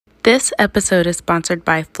This episode is sponsored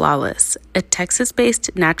by Flawless, a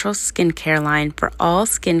Texas-based natural skincare line for all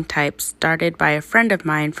skin types started by a friend of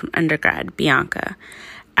mine from undergrad, Bianca.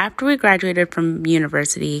 After we graduated from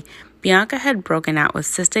university, Bianca had broken out with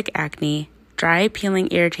cystic acne, dry, peeling,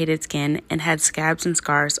 irritated skin, and had scabs and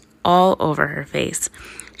scars all over her face.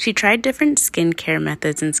 She tried different skincare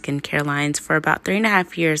methods and skincare lines for about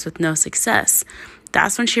 3.5 years with no success.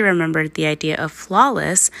 That's when she remembered the idea of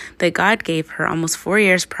Flawless that God gave her almost 4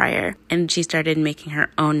 years prior, and she started making her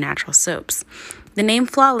own natural soaps. The name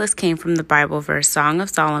Flawless came from the Bible verse Song of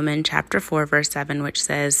Solomon, chapter 4, verse 7, which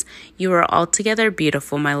says, "You are altogether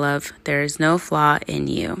beautiful, my love. There is no flaw in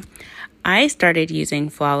you." I started using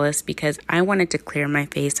Flawless because I wanted to clear my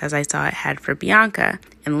face as I saw it had for Bianca.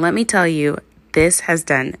 And let me tell you, this has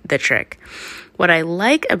done the trick. What I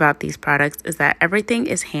like about these products is that everything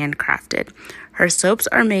is handcrafted. Her soaps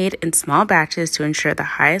are made in small batches to ensure the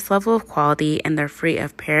highest level of quality, and they're free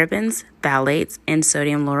of parabens, phthalates, and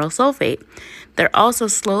sodium lauryl sulfate. They're also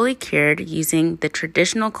slowly cured using the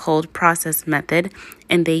traditional cold process method,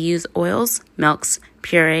 and they use oils, milks,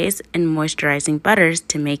 purees, and moisturizing butters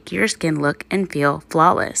to make your skin look and feel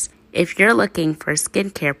flawless. If you're looking for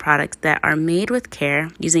skincare products that are made with care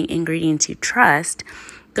using ingredients you trust,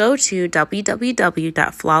 go to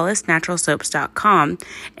www.flawlessnaturalsoaps.com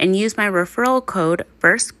and use my referral code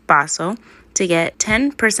FIRSTBASO to get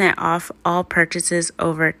 10% off all purchases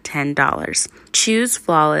over $10. Choose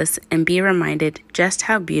Flawless and be reminded just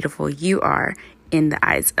how beautiful you are in the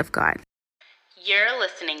eyes of God. You're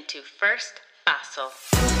listening to First Baso.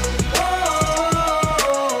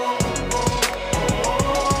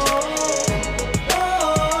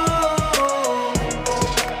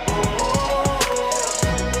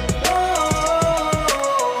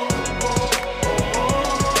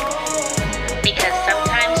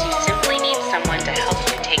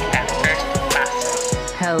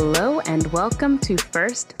 Hello and welcome to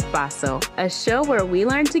First Baso, a show where we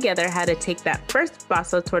learn together how to take that first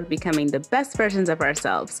baso toward becoming the best versions of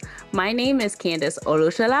ourselves. My name is Candace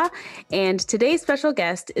Olushala, and today's special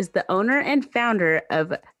guest is the owner and founder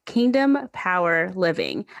of Kingdom Power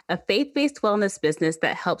Living, a faith-based wellness business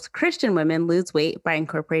that helps Christian women lose weight by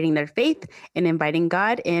incorporating their faith and inviting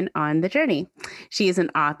God in on the journey. She is an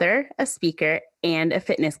author, a speaker, and a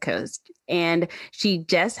fitness coach. And she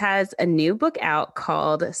just has a new book out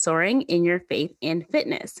called Soaring in Your Faith and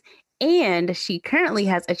Fitness. And she currently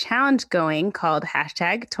has a challenge going called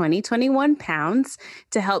 #2021pounds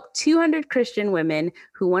to help 200 Christian women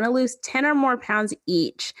who want to lose 10 or more pounds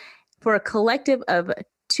each for a collective of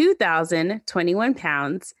 2,021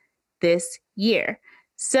 pounds this year.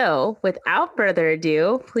 So without further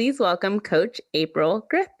ado, please welcome Coach April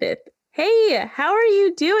Griffith. Hey, how are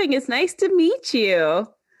you doing? It's nice to meet you.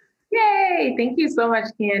 Yay! Thank you so much,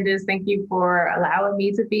 Candace. Thank you for allowing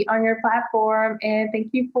me to be on your platform. And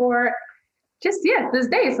thank you for this day.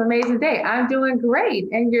 It's an amazing day. I'm doing great.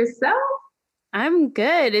 And yourself? I'm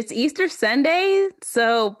good. It's Easter Sunday,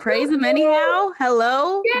 so praise him anyhow.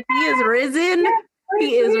 Hello. Yes. He is risen. Yes.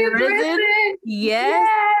 He is risen. Yes.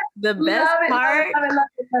 The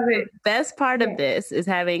best part of this is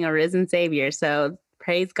having a risen Savior. So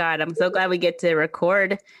praise God. I'm so glad we get to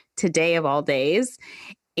record today of all days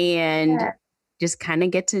and just kind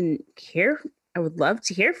of get to hear. I would love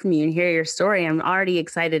to hear from you and hear your story. I'm already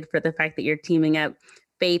excited for the fact that you're teaming up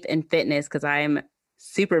faith and fitness because I'm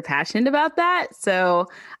super passionate about that. So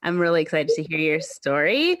I'm really excited to hear your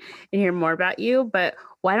story and hear more about you. But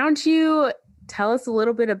why don't you tell us a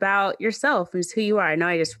little bit about yourself and just who you are? I know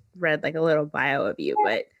I just read like a little bio of you,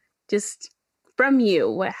 but just from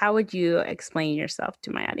you, how would you explain yourself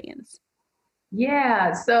to my audience?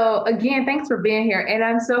 Yeah. So again, thanks for being here. And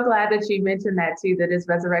I'm so glad that you mentioned that too, that it's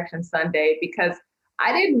Resurrection Sunday, because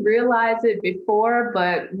I didn't realize it before,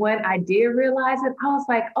 but when I did realize it, I was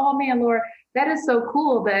like, oh man, Lord, that is so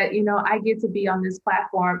cool that, I get to be on this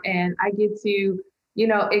platform and I get to,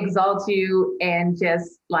 exalt you and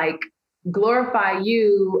just like glorify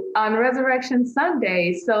you on Resurrection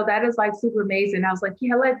Sunday. So that is like super amazing. I was like,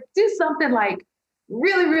 yeah, let's do something like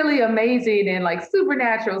really, really amazing and like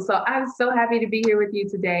supernatural. So I'm so happy to be here with you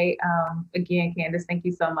today. Again, Candace, thank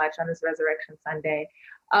you so much on this Resurrection Sunday.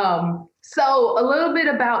 So a little bit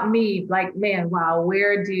about me, like, man, wow,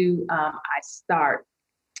 where do I start?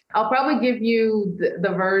 I'll probably give you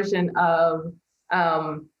the version of,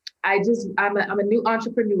 I'm a new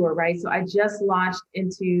entrepreneur, right? So I just launched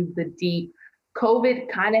into the deep COVID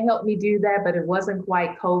kind of helped me do that, but it wasn't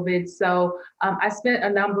quite COVID. So I spent a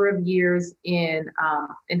number of years in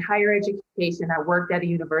higher education. I worked at a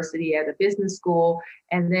university at a business school,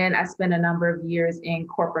 and then I spent a number of years in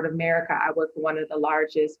corporate America. I worked for one of the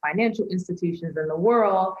largest financial institutions in the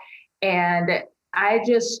world, and I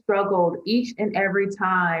just struggled each and every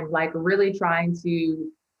time, like really trying to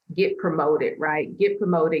get promoted, right? Get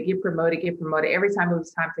promoted, get promoted, get promoted. Every time it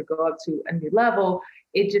was time to go up to a new level,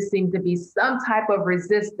 it just seemed to be some type of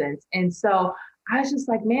resistance. And so I was just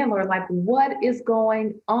like, man, Lord, like, what is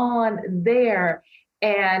going on there?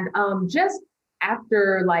 And just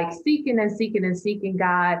after like seeking and seeking and seeking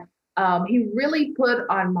God, he really put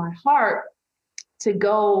on my heart to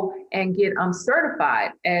go and get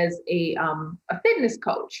certified as a fitness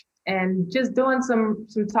coach, and just doing some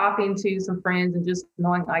talking to some friends and just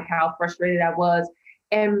knowing like how frustrated I was.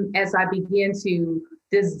 And as I began to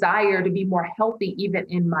desire to be more healthy even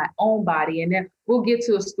in my own body, and then we'll get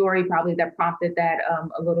to a story probably that prompted that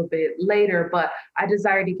a little bit later, but I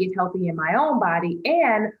desired to get healthy in my own body.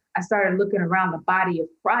 And I started looking around the body of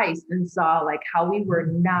Christ and saw like how we were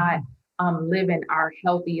not living our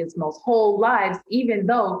healthiest, most whole lives, even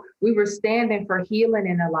though we were standing for healing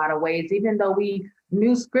in a lot of ways, even though we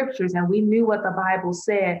knew scriptures and we knew what the Bible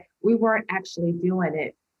said, we weren't actually doing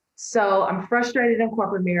it. So I'm frustrated in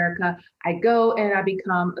corporate America. I go and I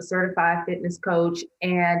become a certified fitness coach,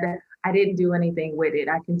 and I didn't do anything with it.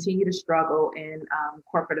 I continue to struggle in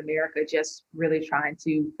corporate America, just really trying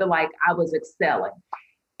to feel like I was excelling.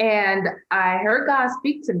 And I heard God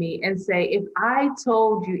speak to me and say, if I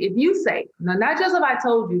told you, if you say, no, not just if I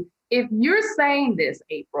told you, if you're saying this,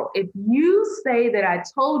 April, if you say that I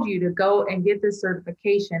told you to go and get this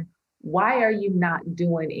certification, why are you not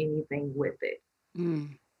doing anything with it? Mm.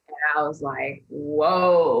 And I was like,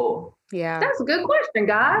 whoa, yeah, that's a good question,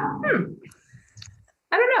 God.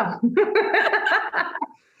 I don't know.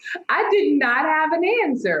 I did not have an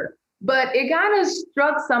answer. But it kind of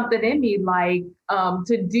struck something in me, like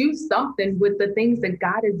to do something with the things that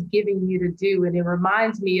God is giving you to do. And it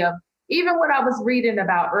reminds me of even what I was reading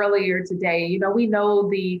about earlier today. You know, we know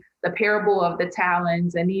the parable of the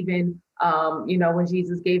talents, and even, you know, when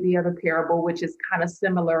Jesus gave the other parable, which is kind of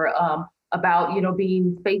similar about, you know,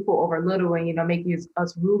 being faithful over little and, you know, making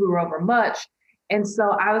us ruler over much. And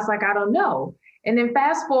so I was like, I don't know. And then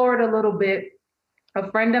fast forward a little bit. A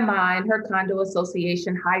friend of mine, her condo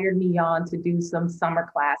association hired me on to do some summer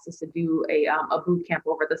classes, to do a boot camp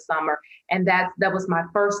over the summer. And that was my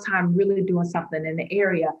first time really doing something in the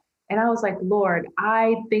area. And I was like, Lord,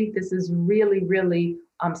 I think this is really, really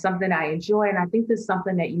something I enjoy. And I think this is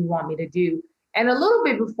something that you want me to do. And a little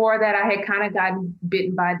bit before that, I had kind of gotten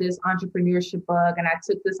bitten by this entrepreneurship bug, and I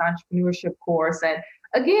took this entrepreneurship course, and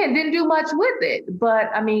again, didn't do much with it. But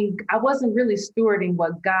I mean, I wasn't really stewarding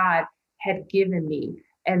what God had given me.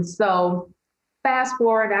 And so fast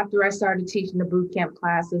forward, after I started teaching the boot camp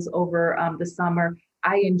classes over the summer,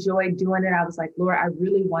 I enjoyed doing it. I was like, Lord, I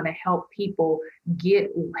really want to help people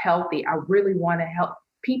get healthy. I really want to help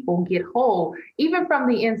people get whole, even from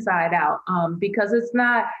the inside out, because it's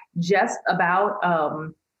not just about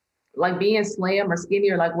like being slim or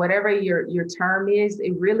skinny or like whatever your term is.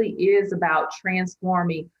 It really is about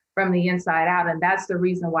transforming from the inside out. And that's the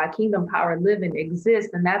reason why Kingdom Power Living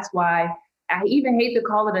exists. And that's why I even hate to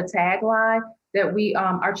call it a tagline, that we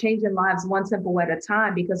are changing lives one temple at a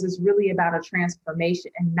time, because it's really about a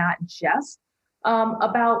transformation and not just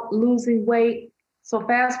about losing weight. So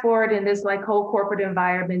fast forward in this like whole corporate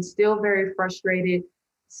environment, still very frustrated,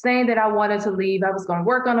 saying that I wanted to leave. I was going to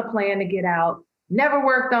work on a plan to get out. Never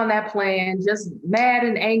worked on that plan, just mad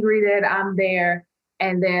and angry that I'm there.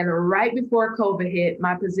 And then right before COVID hit,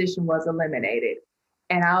 my position was eliminated.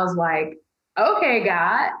 And I was like, okay,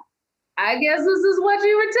 God, I guess this is what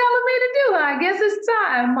you were telling me to do. I guess it's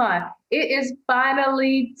time, huh? It is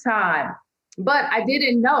finally time. But I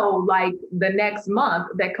didn't know like the next month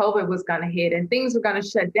that COVID was going to hit and things were going to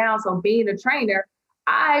shut down. So being a trainer,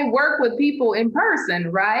 I work with people in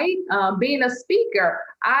person, right? Being a speaker,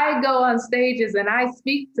 I go on stages and I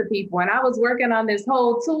speak to people. And I was working on this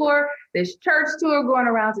whole tour, this church tour, going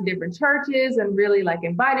around to different churches and really like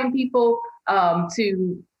inviting people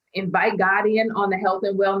to invite God in on the health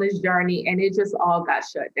and wellness journey. And it just all got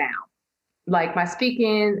shut down. Like my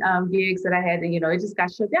speaking gigs that I had, you know, it just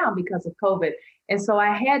got shut down because of COVID. And so I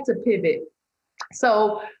had to pivot.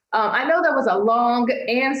 So I know that was a long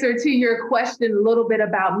answer to your question, a little bit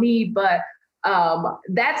about me, but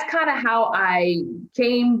that's kind of how I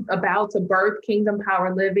came about to birth Kingdom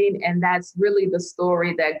Power Living. And that's really the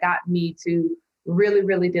story that got me to really,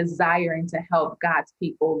 really desiring to help God's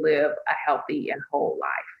people live a healthy and whole life.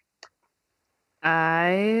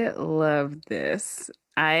 I love this.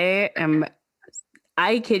 I am,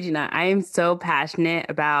 I kid you not, I am so passionate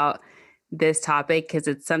about this topic because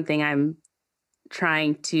it's something I'm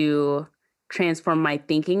trying to transform my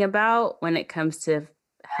thinking about when it comes to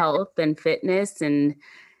health and fitness and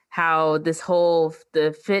how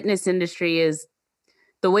the fitness industry is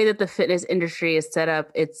the way that the fitness industry is set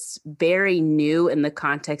up. It's very new in the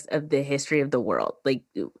context of the history of the world. Like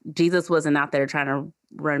Jesus wasn't out there trying to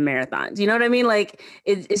run marathons. You know what I mean? Like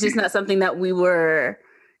it's just not something that we were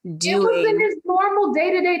It was in doing. this normal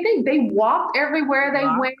day-to-day thing. They walked everywhere they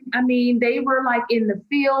went. I mean, they were like in the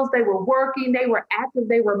fields, they were working, they were active,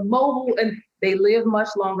 they were mobile, and they lived much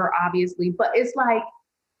longer, obviously. But it's like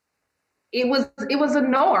it was a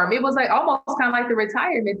norm. It was like almost kind of like the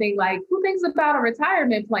retirement thing. Like, who thinks about a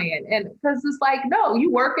retirement plan? And because it's like, no,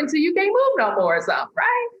 you work until you can't move no more or something,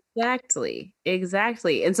 right? Exactly.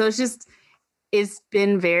 Exactly. And so it's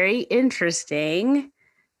been very interesting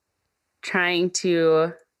trying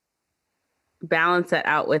to balance that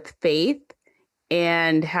out with faith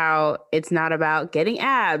and how it's not about getting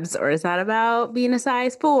abs or it's not about being a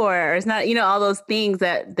size 4 or it's not, all those things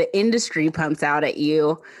that the industry pumps out at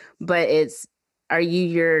you, but it's are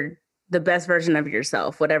you the best version of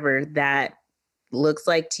yourself, whatever that looks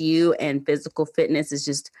like to you, and physical fitness is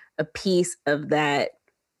just a piece of that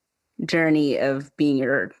journey of being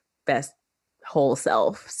your best whole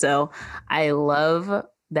self. So I love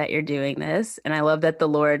that you're doing this. And I love that the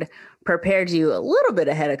Lord prepared you a little bit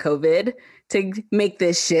ahead of COVID to make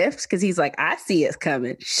this shift because he's like, I see it's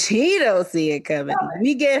coming. She don't see it coming. Let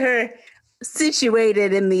me get her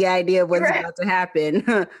situated in the idea of what's Right. about to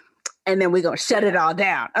happen. And then we're going to shut it all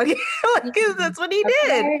down. Okay. Because that's what he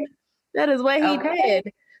did. Okay. That is what he Okay.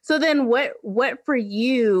 did. So then what for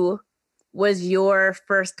you was your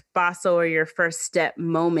first basso or your first step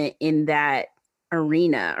moment in that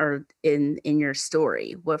arena or in your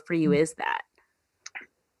story? What for you is that?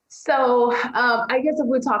 So I guess if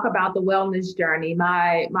we talk about the wellness journey,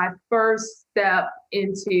 my first step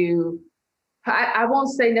into I won't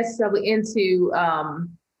say necessarily into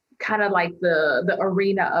kind of like the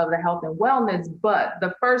arena of the health and wellness, but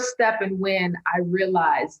the first step in when I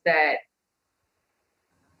realized that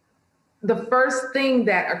the first thing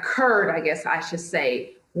that occurred, I guess I should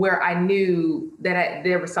say, where I knew that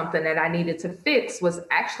there was something that I needed to fix was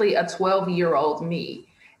actually a 12-year-old me.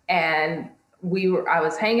 And I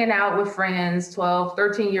was hanging out with friends, 12,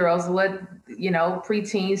 13 year olds, what,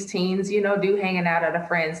 preteens, teens, do hanging out at a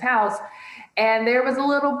friend's house. And there was a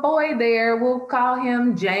little boy there, we'll call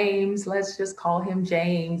him James. Let's just call him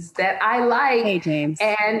James, that I like. Hey, James.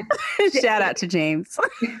 And shout out to James.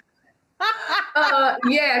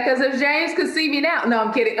 yeah, because if James could see me now, no,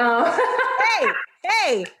 I'm kidding.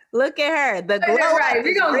 Hey, look at her. The glow right.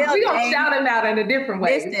 We're gonna shout him out in a different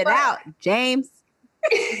way. Missed it out, James.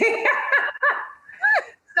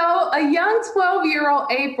 So a young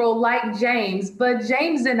 12-year-old April liked James, but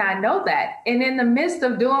James did not know that. And in the midst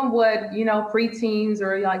of doing what, preteens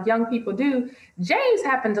or like young people do, James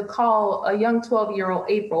happened to call a young 12-year-old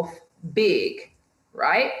April big,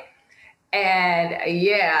 right? And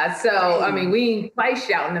yeah, so I mean, we ain't quite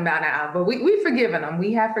shouting them out now, but we've forgiven them.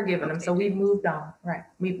 We have forgiven them, so we've moved on. Right?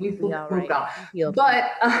 We've moved on.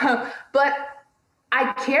 But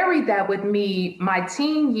I carried that with me my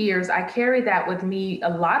teen years. I carried that with me a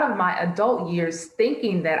lot of my adult years,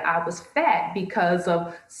 thinking that I was fat because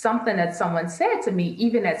of something that someone said to me,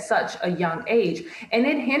 even at such a young age. And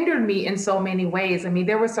it hindered me in so many ways. I mean,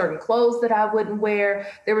 there were certain clothes that I wouldn't wear.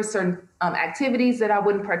 There were certain activities that I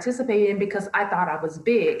wouldn't participate in because I thought I was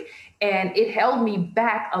big. And it held me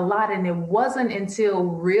back a lot. And it wasn't until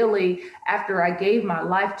really after I gave my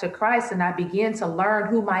life to Christ and I began to learn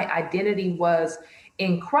who my identity was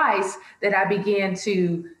in Christ that I began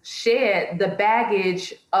to shed the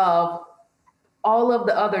baggage of all of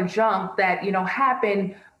the other junk that,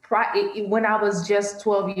 happened when I was just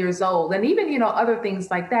 12 years old, and even, other things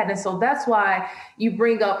like that. And so that's why you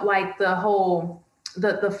bring up like the whole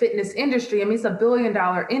the fitness industry. I mean, it's $1 billion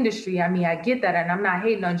industry. I mean, I get that. And I'm not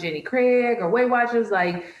hating on Jenny Craig or Weight Watchers,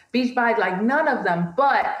 like Beachbody, like none of them.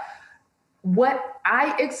 But what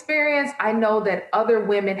I experienced, I know that other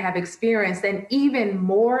women have experienced, and even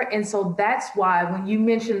more. And so that's why when you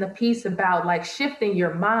mentioned the piece about like shifting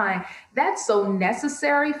your mind, that's so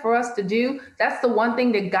necessary for us to do. That's the one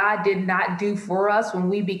thing that God did not do for us when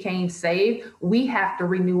we became saved. We have to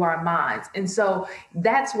renew our minds. And so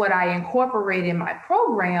that's what I incorporate in my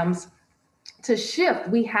programs to shift.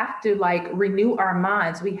 We have to like renew our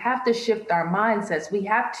minds. We have to shift our mindsets. We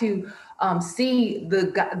have to see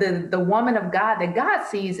the woman of God that God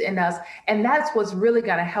sees in us, and that's what's really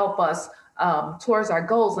going to help us towards our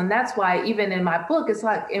goals. And that's why even in my book, it's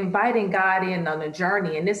like inviting God in on a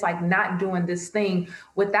journey. And it's like not doing this thing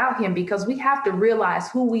without him, because we have to realize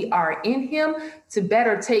who we are in him to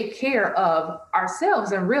better take care of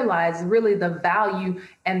ourselves and realize really the value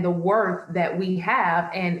and the worth that we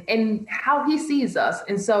have, and how he sees us.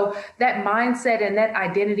 And so that mindset and that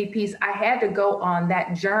identity piece, I had to go on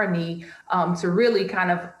that journey to really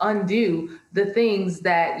kind of undo the things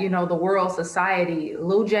that, the world, society,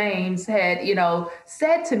 Lou James had,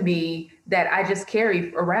 said to me that I just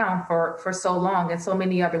carried around for so long, and so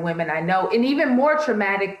many other women I know, and even more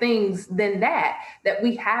traumatic things than that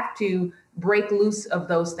we have to break loose of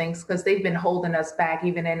those things, because they've been holding us back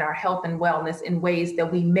even in our health and wellness in ways that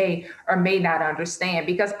we may or may not understand.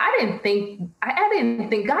 Because I didn't think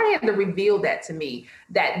God had to reveal that to me,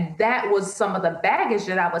 that was some of the baggage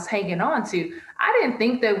that I was hanging on to. I didn't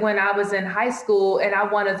think that when I was in high school and I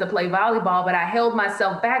wanted to play volleyball, but I held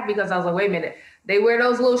myself back because I was like, wait a minute, they wear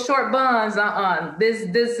those little short buns.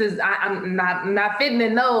 This is I'm not fitting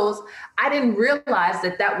in those. I didn't realize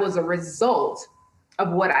that was a result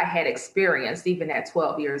of what I had experienced even at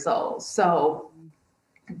 12 years old. So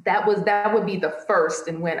that would be the first,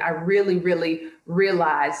 and when I really, really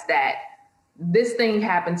realized that this thing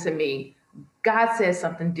happened to me, God said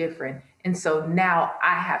something different. And so now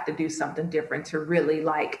I have to do something different to really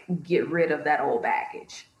like get rid of that old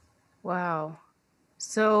baggage. Wow.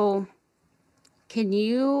 So can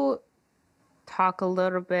you talk a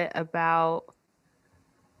little bit about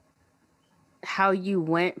how you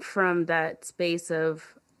went from that space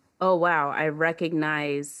of, oh, wow, I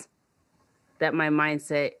recognize that my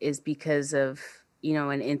mindset is because of,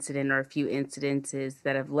 an incident or a few incidences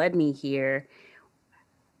that have led me here.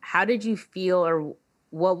 How did you feel, or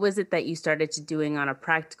what was it that you started to doing on a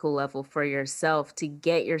practical level for yourself to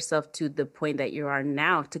get yourself to the point that you are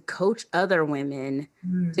now, to coach other women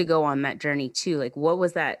to go on that journey too? Like, what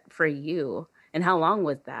was that for you, and how long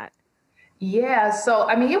was that? Yeah, so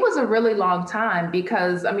I mean, it was a really long time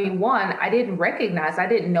because I mean, one, I didn't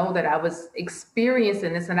know that I was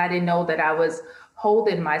experiencing this, and I didn't know that I was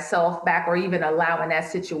holding myself back or even allowing that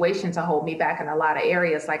situation to hold me back in a lot of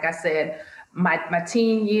areas. Like I said, my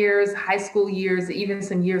teen years, high school years, even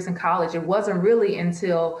some years in college, it wasn't really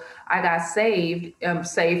until I got saved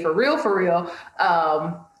for real,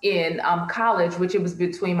 in college, which it was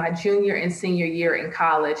between my junior and senior year in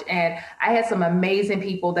college. And I had some amazing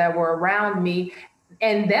people that were around me,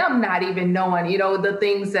 and them not even knowing, the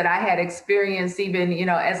things that I had experienced, even,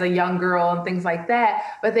 as a young girl and things like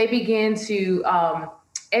that. But they began to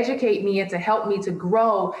educate me and to help me to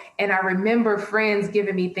grow. And I remember friends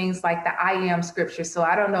giving me things like the I am scriptures. So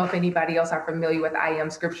I don't know if anybody else are familiar with I am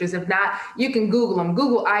scriptures. If not, you can Google them.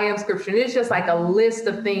 Google I am scripture. And it's just like a list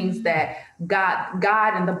of things that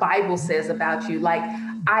God and the Bible says about you. Like,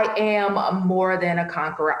 I am more than a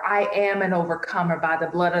conqueror. I am an overcomer by the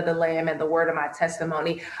blood of the Lamb and the word of my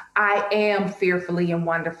testimony. I am fearfully and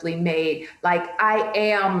wonderfully made. Like, I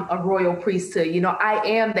am a royal priesthood. I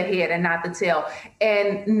am the head and not the tail.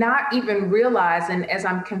 And not even realizing, as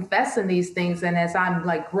I'm confessing these things and as I'm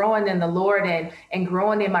like growing in the Lord and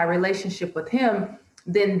growing in my relationship with him,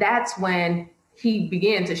 then that's when he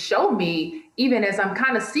began to show me, even as I'm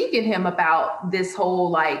kind of seeking him about this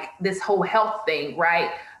whole health thing,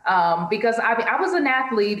 right? Because I was an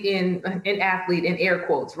athlete in air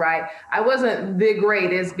quotes, right? I wasn't the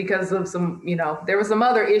greatest because of some, there were some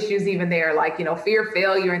other issues even there, like, fear,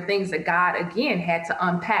 failure, and things that God again had to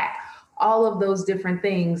unpack, all of those different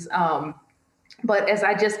things. But as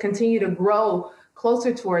I just continue to grow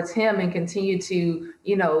closer towards him and continue to,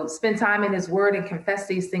 spend time in his word and confess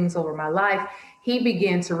these things over my life, he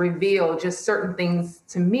began to reveal just certain things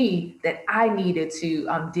to me that I needed to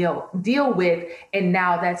deal with. And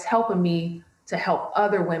now that's helping me to help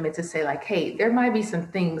other women to say, like, hey, there might be some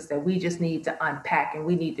things that we just need to unpack and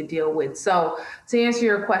we need to deal with. So to answer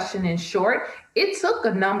your question in short, it took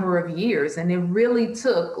a number of years, and it really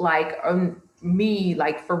took like me,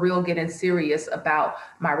 like, for real, getting serious about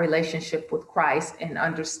my relationship with Christ and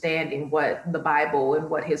understanding what the Bible and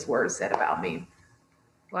what his word said about me.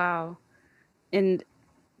 Wow. And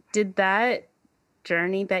did that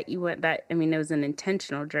journey that you went, that, I mean, it was an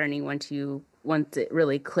intentional journey once it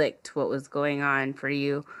really clicked what was going on for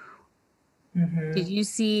you. Did Mm-hmm. you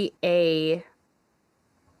see a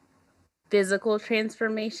physical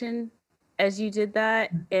transformation as you did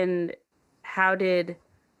that? And how did,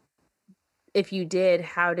 if you did,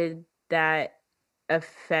 how did that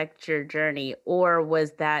affect your journey? Or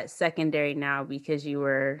was that secondary now because you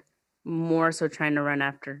were more so trying to run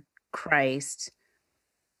after Christ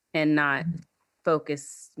and not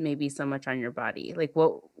focus maybe so much on your body? Like,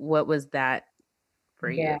 what was that for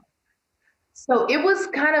Yeah. you? So it was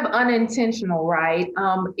kind of unintentional, right?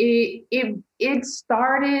 It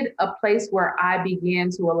started a place where I began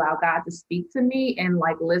to allow God to speak to me and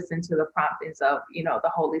like listen to the promptings of,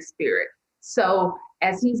 the Holy Spirit. So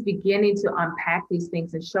as He's beginning to unpack these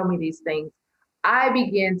things and show me these things, I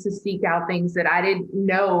began to seek out things that I didn't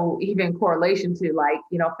know even correlation to, like,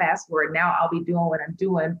 fast forward now, I'll be doing what I'm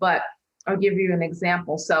doing. But I'll give you an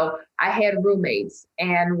example. So I had roommates,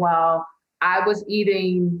 and while I was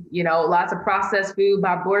eating, lots of processed food,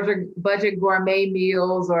 my budget gourmet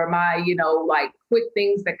meals, or my, like quick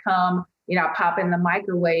things that come, pop in the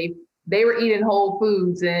microwave. They were eating whole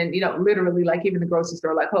foods and, literally like even the grocery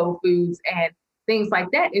store, like Whole Foods and things like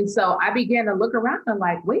that. And so I began to look around and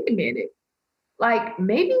like, wait a minute, like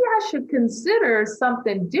maybe I should consider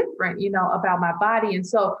something different, about my body. And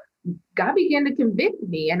so God began to convict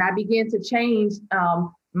me, and I began to change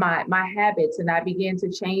my habits, and I began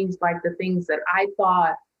to change like the things that I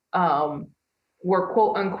thought were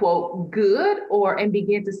quote unquote good, and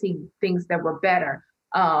began to see things that were better.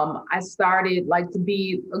 I started like to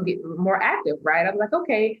be more active, right? I was like,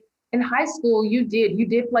 okay, in high school, you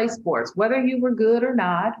did play sports, whether you were good or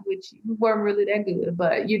not, which you weren't really that good,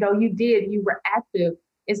 but you were active.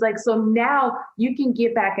 It's like, so now you can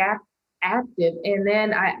get back active. And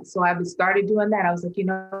then I started doing that. I was like, you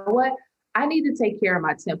know what? I need to take care of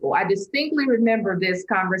my temple. I distinctly remember this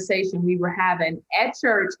conversation we were having at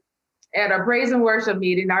church at a praise and worship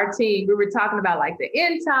meeting. Our team, we were talking about like the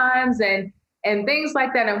end times and things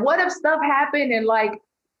like that. And what if stuff happened and like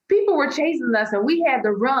people were chasing us and we had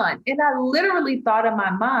to run? And I literally thought in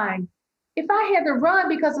my mind, if I had to run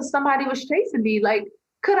because of somebody was chasing me, like,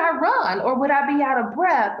 could I run, or would I be out of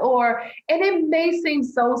breath? And it may seem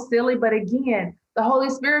so silly, but again, the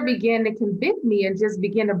Holy Spirit began to convict me and just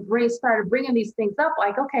began to started bringing these things up.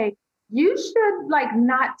 Like, okay, you should like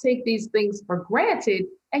not take these things for granted,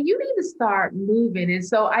 and you need to start moving. And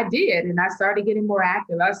so I did, and I started getting more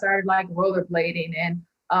active. I started like rollerblading, and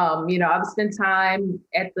I would spend time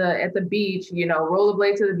at the beach,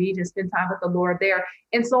 rollerblade to the beach and spend time with the Lord there.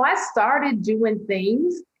 And so I started doing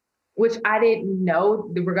things which I didn't know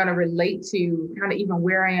that were going to relate to kind of even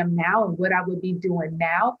where I am now and what I would be doing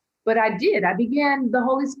now. But I did. The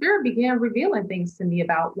Holy Spirit began revealing things to me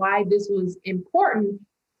about why this was important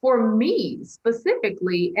for me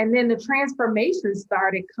specifically. And then the transformation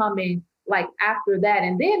started coming like after that.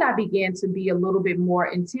 And then I began to be a little bit more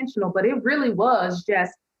intentional, but it really was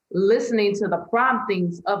just listening to the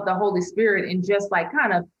promptings of the Holy Spirit and just like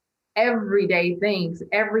kind of everyday things.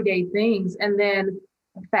 And then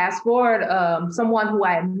fast forward, someone who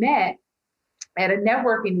I had met at a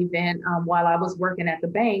networking event while I was working at the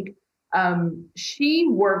bank, she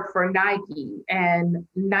worked for Nike, and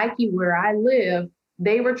Nike, where I live,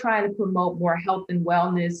 they were trying to promote more health and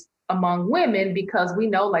wellness among women, because we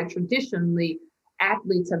know like traditionally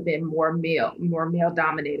athletes have been more male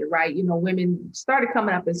dominated, right? Women started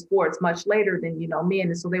coming up in sports much later than, men.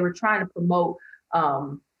 And so they were trying to promote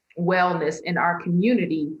wellness in our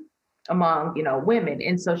community among, women.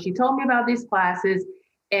 And so she told me about these classes.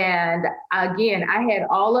 And again, I had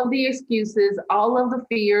all of the excuses, all of the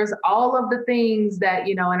fears, all of the things that,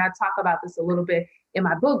 and I talk about this a little bit in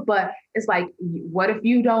my book, but it's like, what if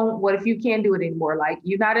you can't do it anymore? Like,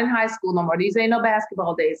 you're not in high school no more. These ain't no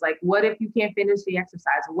basketball days. Like, what if you can't finish the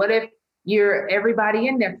exercise? What if everybody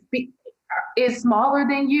in there is smaller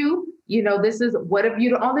than you? What if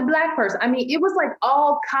you're the only Black person? I mean, it was like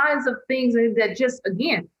all kinds of things that just,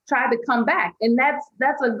 again, tried to come back. And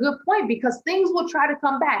that's a good point, because things will try to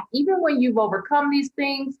come back. Even when you've overcome these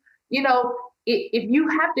things, if you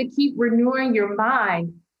have to keep renewing your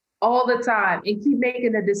mind all the time and keep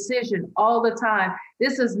making a decision all the time,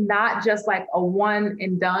 this is not just like a one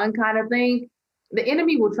and done kind of thing. The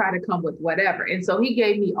enemy will try to come with whatever. And so he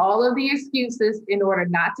gave me all of the excuses in order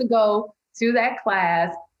not to go to that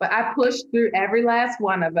class, but I pushed through every last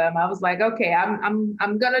one of them. I was like, okay, I'm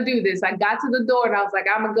gonna do this. I got to the door and I was like,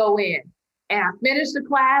 I'm gonna go in. And I finished the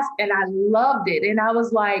class and I loved it. And I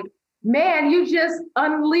was like, man, you just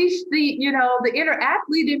unleashed the inner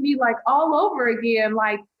athlete in me like all over again.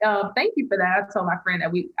 Like, thank you for that. I told my friend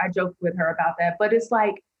that I joked with her about that, but it's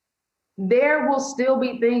like, there will still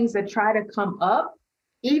be things that try to come up,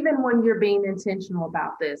 even when you're being intentional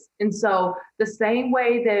about this. And so the same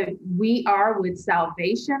way that we are with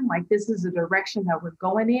salvation, like this is the direction that we're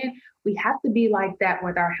going in, we have to be like that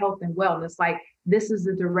with our health and wellness. Like, this is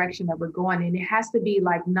the direction that we're going in. It has to be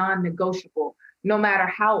like non-negotiable, no matter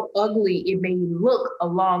how ugly it may look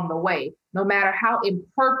along the way, no matter how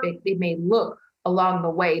imperfect it may look along the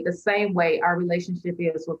way. The same way our relationship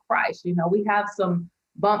is with Christ. We have some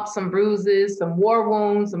bumps, some bruises, some war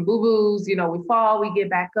wounds, some boo-boos, we fall, we get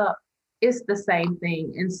back up. it's the same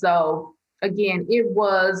thing. And so again, it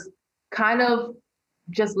was kind of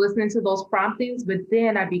just listening to those promptings, but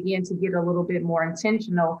then I began to get a little bit more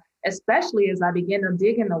intentional, especially as I began to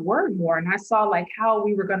dig in the word more. And I saw like how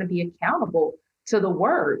we were going to be accountable to the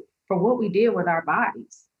word for what we did with our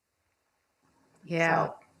bodies. Yeah.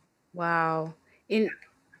 So Wow. And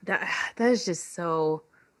that is just so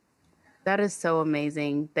that is so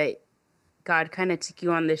amazing that God kind of took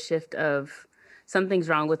you on this shift of something's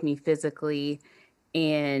wrong with me physically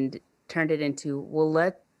and turned it into,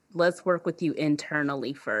 well, let's work with you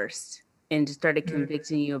internally first, and just started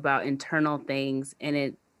convicting you about internal things, and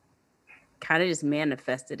it kind of just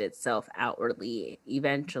manifested itself outwardly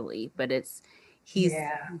eventually. But he's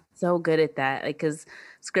yeah. so good at that, like, because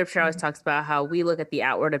scripture always talks about how we look at the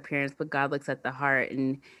outward appearance but God looks at the heart,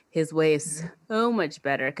 and his way is so much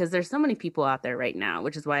better, because there's so many people out there right now,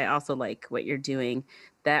 which is why I also like what you're doing,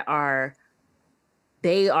 that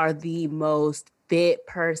they are the most fit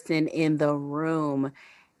person in the room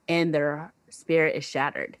and their spirit is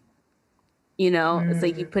shattered. It's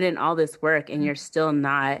like you put in all this work and you're still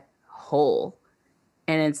not whole,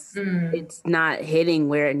 and it's not hitting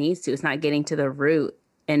where it needs to. It's not getting to the root.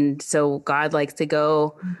 And so God likes to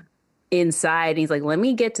go inside and he's like, let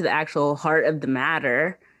me get to the actual heart of the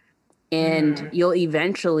matter. And you'll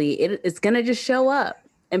eventually, it's going to just show up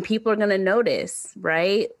and people are going to notice,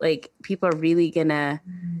 right? Like people are really they're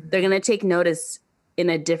going to take notice in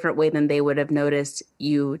a different way than they would have noticed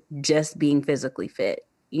you just being physically fit.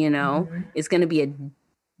 It's going to be a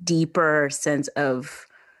deeper sense of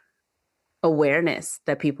awareness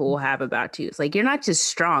that people will have about you. It's like, you're not just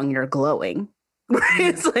strong, you're glowing. Right?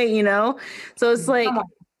 It's like, so it's like,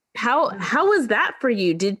 how was that for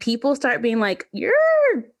you? Did people start being like, you're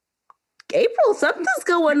April, something's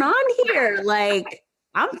going on here? Like,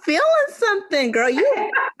 I'm feeling something, girl.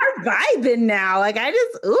 You're vibing now. Like,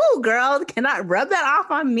 ooh, girl, cannot rub that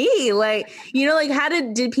off on me. Like, like, how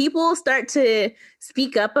did people start to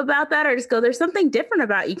speak up about that, or just go, there's something different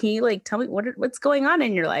about you? Can you like tell me what's going on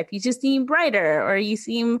in your life? You just seem brighter, or you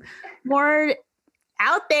seem more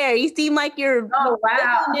out there. You seem like you're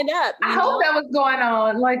It up. I hope that was going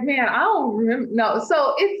on. Like, man, I don't remember. No,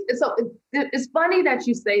 so it's funny that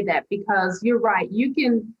you say that, because you're right. You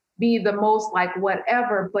can be the most like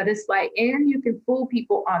whatever, but it's like, and you can fool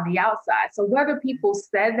people on the outside. So whether people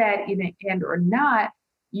said that in the end or not,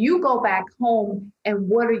 you go back home and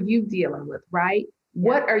what are you dealing with, right?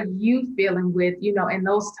 What are you feeling with, in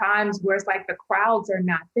those times where it's like the crowds are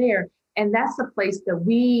not there? And that's the place that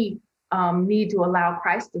we need to allow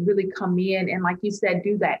Christ to really come in and, like you said,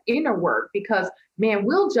 do that inner work, because man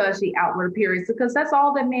will judge the outward appearance because that's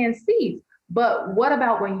all that man sees. But what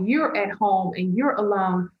about when you're at home and you're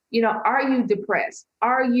alone? Are you depressed?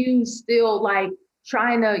 Are you still like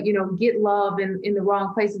trying to, get love in the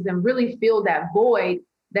wrong places and really feel that void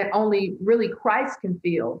that only really Christ can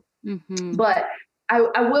fill? Mm-hmm. But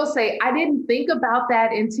I will say, I didn't think about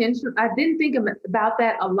that intention. I didn't think about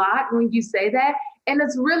that a lot when you say that. And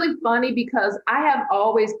it's really funny because I have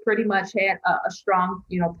always pretty much had a strong,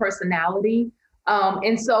 personality.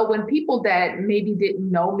 And so when people that maybe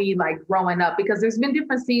didn't know me like growing up, because there's been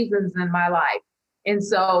different seasons in my life. And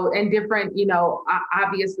so, and different,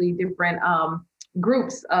 obviously different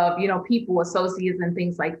groups of, people, associates and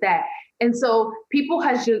things like that. And so people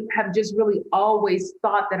have just really always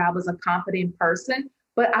thought that I was a confident person.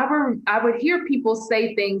 But I would hear people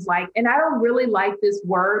say things like, and I don't really like this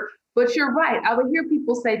word, but you're right. I would hear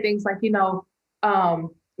people say things like,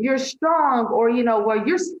 you're strong, or, well,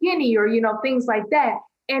 you're skinny, or, things like that.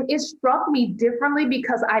 And it struck me differently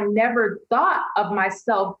because I never thought of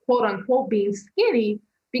myself, quote unquote, being skinny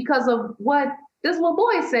because of what this little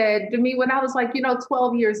boy said to me when I was like,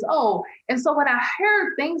 12 years old. And so when I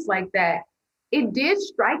heard things like that, it did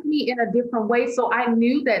strike me in a different way. So I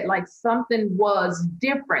knew that like something was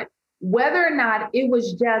different, whether or not it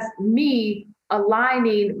was just me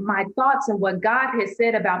aligning my thoughts and what God had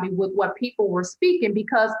said about me with what people were speaking,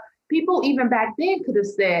 because people even back then could have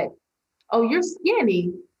said, oh, you're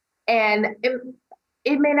skinny. And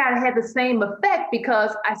it may not have had the same effect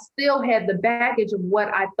because I still had the baggage of what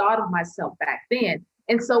I thought of myself back then.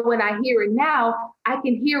 And so when I hear it now, I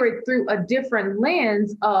can hear it through a different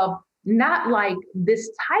lens of not like this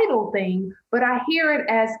title thing, but I hear it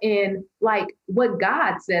as in like what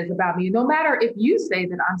God says about me, no matter if you say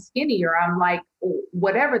that I'm skinny or I'm like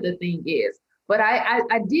whatever the thing is. But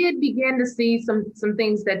I did begin to see some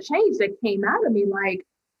things that changed, that came out of me like,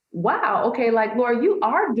 wow, okay, like, Lord, you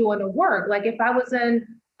are doing the work. Like if I was in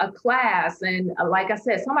a class and like I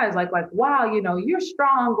said, somebody's like, wow, you're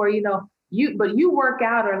strong, or, you work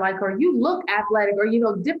out, or you look athletic,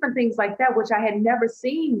 or, different things like that, which I had never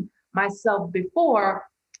seen myself before,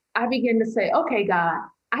 I began to say, okay, God,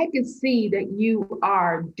 I can see that you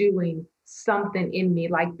are doing something in me.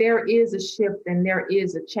 Like there is a shift and there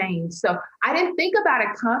is a change. So I didn't think about it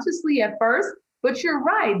consciously at first, but you're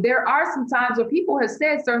right. There are some times where people have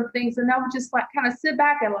said certain things and I would just like kind of sit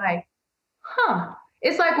back and like, huh.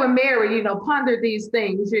 It's like when Mary, pondered these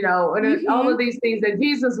things, and all Mm-hmm. of these things that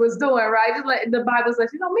Jesus was doing, right? Just like the Bible says,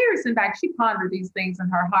 Mary sat back, she pondered these things in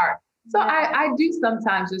her heart. So Yeah. I do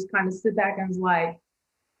sometimes just kind of sit back and was like,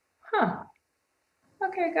 huh,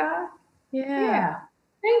 okay, God. Yeah. Yeah.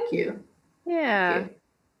 Thank you. Thank Yeah. you.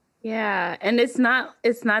 Yeah. And it's not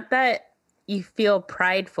that you feel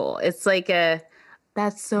prideful. It's like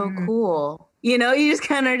that's so Mm. cool. You just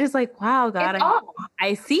kind of just like, wow, God, It's I all.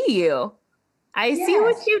 I see you. I see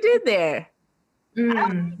what Yes. you did there.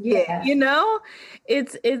 Yeah, Yes.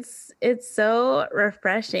 it's so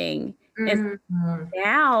refreshing. And Mhm.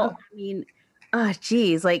 now, Oh, I mean, oh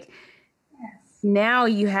geez, like yes. now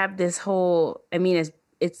you have this whole, I mean,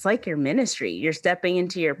 it's like your ministry. You're stepping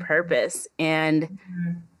into your purpose and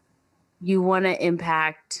Mhm. you want to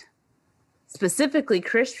impact specifically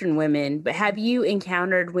Christian women, but have you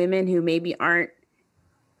encountered women who maybe aren't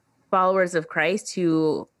followers of Christ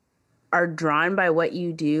who are drawn by what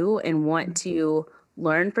you do and want to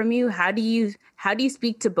learn from you? How do you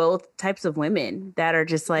speak to both types of women that are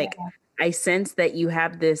just like, Yeah. I sense that you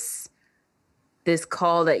have this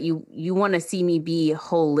call that you want to see me be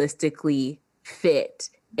holistically fit,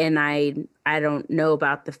 and I don't know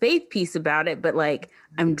about the faith piece about it, but like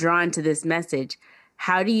I'm drawn to this message.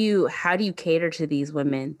 How do you cater to these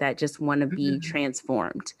women that just want to be Mhm.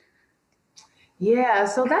 transformed? Yeah,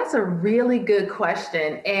 so that's a really good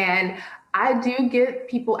question. And I do get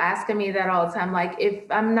people asking me that all the time. Like, if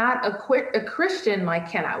I'm not a Christian, like,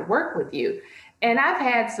 can I work with you? And I've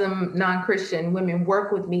had some non Christian women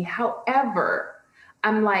work with me. However,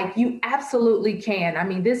 I'm like, you absolutely can. I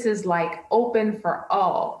mean, this is like open for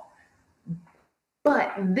all.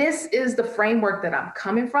 But this is the framework that I'm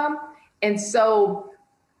coming from. And so,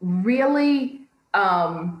 really,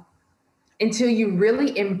 until you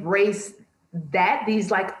really embrace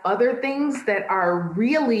these like other things that are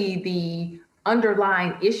really the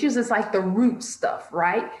underlying issues, it's like the root stuff,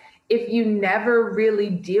 right? If you never really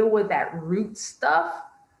deal with that root stuff,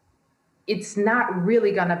 it's not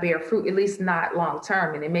really going to bear fruit, at least not long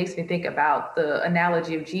term. And it makes me think about the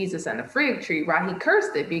analogy of Jesus and the fig tree, right? He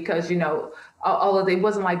cursed it because, all of it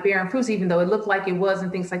wasn't like bearing fruits, even though it looked like it was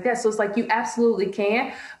and things like that. So it's like you absolutely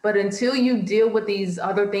can, but until you deal with these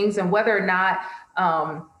other things and whether or not,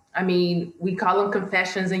 I mean, we call them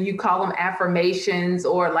confessions and you call them affirmations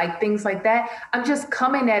or like things like that. I'm just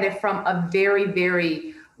coming at it from a very,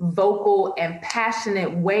 very vocal and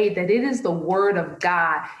passionate way that it is the word of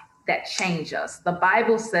God that change us. The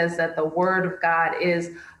Bible says that the word of God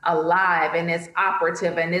is alive and it's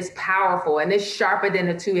operative and it's powerful and it's sharper than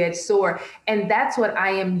a two-edged sword. And that's what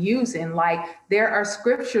I am using. Like there are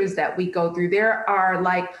scriptures that we go through. There are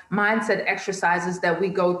like mindset exercises that we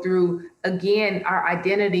go through. Again, our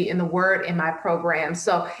identity in the word in my program.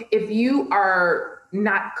 So if you are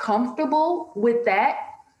not comfortable with that,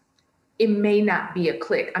 it may not be a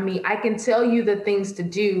click. I mean, I can tell you the things to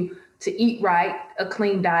do to eat right, a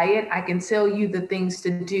clean diet. I can tell you the things to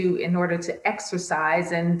do in order to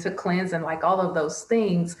exercise and to cleanse and like all of those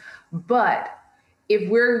things. But if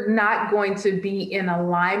we're not going to be in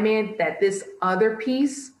alignment that this other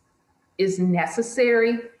piece is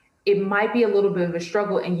necessary, it might be a little bit of a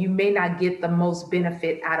struggle and you may not get the most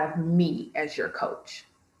benefit out of me as your coach.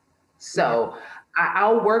 Yeah. So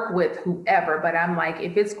I'll work with whoever, but I'm like,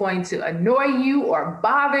 if it's going to annoy you or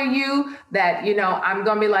bother you, that, I'm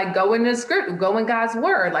going to be like, go in the script, go in God's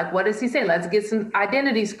word. Like, what does he say? Let's get some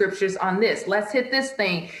identity scriptures on this. Let's hit this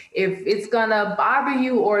thing. If it's going to bother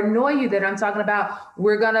you or annoy you that I'm talking about,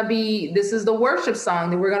 this is the worship song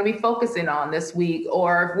that we're going to be focusing on this week.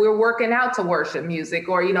 Or if we're working out to worship music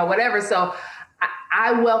or, whatever. So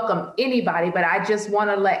I welcome anybody, but I just want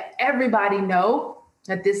to let everybody know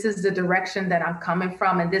that this is the direction that I'm coming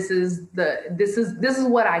from and this is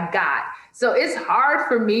what I got. So it's hard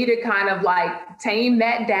for me to kind of like tame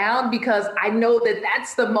that down because I know that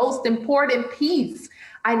that's the most important piece.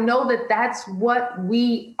 I know that that's what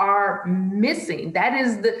we are missing.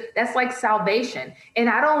 That's like salvation. And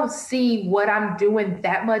I don't see what I'm doing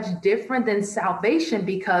that much different than salvation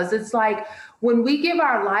because it's like when we give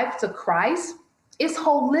our life to Christ, it's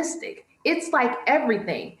holistic. It's like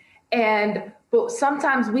everything. But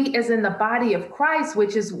sometimes we, as in the body of Christ,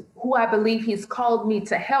 which is who I believe he's called me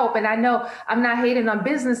to help. And I know I'm not hating on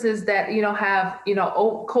businesses that, have,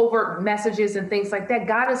 covert messages and things like that.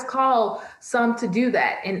 God has called some to do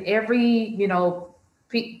that in every,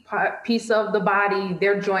 piece of the body,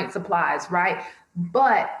 their joint supplies, right?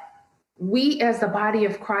 But we as the body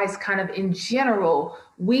of Christ, kind of in general,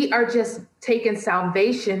 we are just taking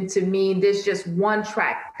salvation to mean this just one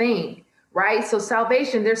track thing, right? So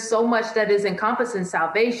salvation, there's so much that is encompassing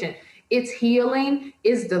salvation. It's healing,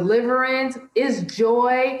 it's deliverance, it's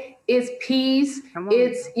joy, it's peace,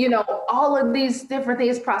 it's, all of these different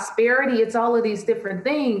things, prosperity, it's all of these different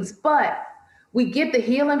things. But we get the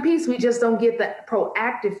healing piece, we just don't get the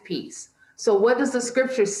proactive piece. So what does the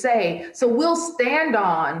scripture say? So we'll stand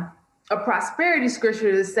on a prosperity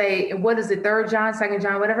scripture to say, what is it, 3 John, 2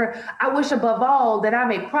 John, whatever. I wish above all that I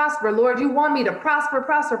may prosper. Lord, you want me to prosper,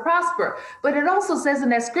 prosper, prosper. But it also says in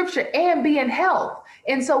that scripture, and be in health.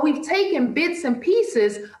 And so we've taken bits and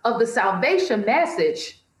pieces of the salvation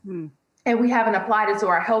message and we haven't applied it to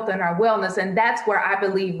our health and our wellness. And that's where I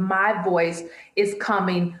believe my voice is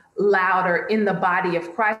coming louder in the body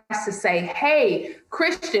of Christ to say, hey,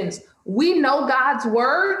 Christians, we know God's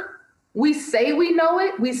word. We say we know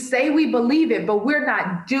it. We say we believe it, but we're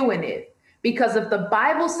not doing it. Because if the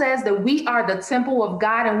Bible says that we are the temple of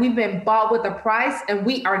God and we've been bought with a price and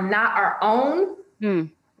we are not our own,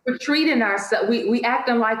 we're treating ourselves, we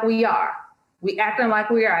acting like we are. We acting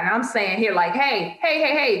like we are. And I'm saying here, like,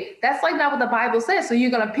 hey, that's like not what the Bible says. So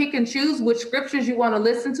you're going to pick and choose which scriptures you want to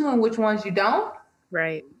listen to and which ones you don't.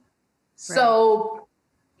 Right. So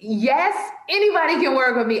yes, anybody can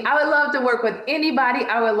work with me. I would love to work with anybody.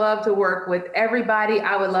 I would love to work with everybody.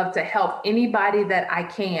 I would love to help anybody that I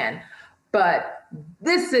can. But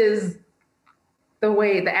this is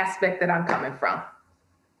the aspect that I'm coming from.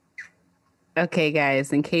 Okay,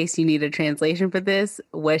 guys, in case you need a translation for this,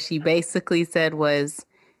 what she basically said was,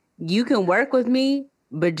 you can work with me,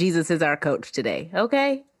 but Jesus is our coach today.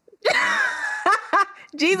 Okay.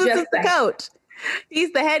 Jesus is the coach.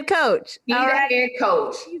 He's the head coach. He's the head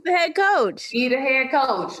coach. He's the head coach. He's the head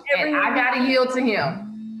coach. And I got to yield to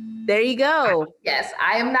him. There you go. Yes,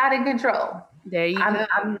 I am not in control. There you go.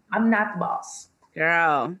 I'm not the boss.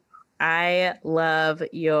 Girl, I love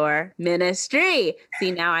your ministry. See,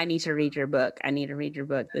 now I need to read your book.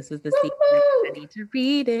 This is the secret. I need to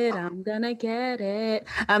read it. I'm going to get it.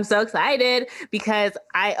 I'm so excited because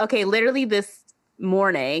literally this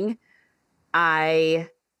morning, I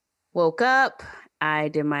woke up, I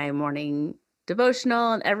did my morning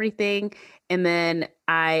devotional and everything. And then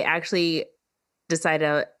I actually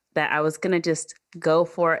decided that I was going to just go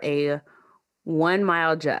for a 1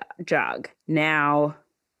 mile jog. Now,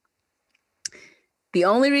 the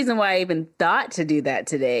only reason why I even thought to do that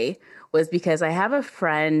today was because I have a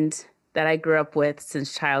friend that I grew up with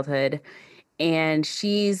since childhood, and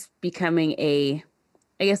she's becoming a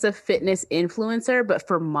fitness influencer, but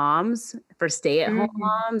for moms, for stay-at-home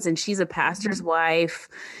moms. And she's a pastor's wife.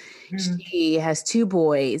 She has 2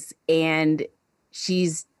 boys, and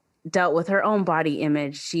she's dealt with her own body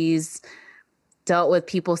image. She's dealt with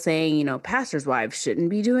people saying, pastors' wives shouldn't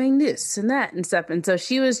be doing this and that and stuff. And so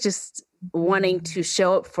she was just wanting to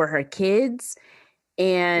show up for her kids.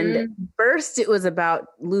 And first it was about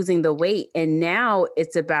losing the weight. And now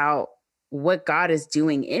it's about what God is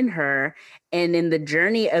doing in her. And in the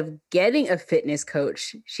journey of getting a fitness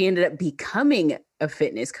coach, she ended up becoming a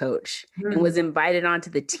fitness coach and was invited onto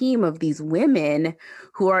the team of these women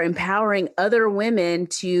who are empowering other women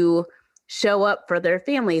to show up for their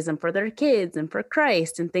families and for their kids and for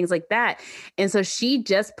Christ and things like that. And so she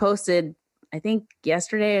just posted, I think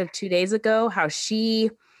yesterday or 2 days ago, how she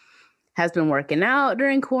has been working out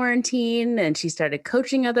during quarantine and she started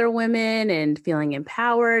coaching other women and feeling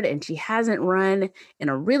empowered, and she hasn't run in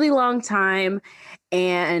a really long time.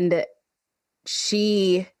 And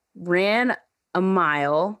she ran a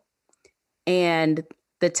mile, and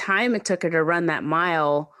the time it took her to run that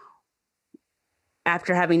mile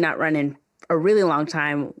after having not run in a really long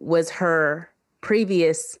time was her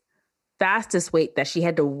previous fastest weight that she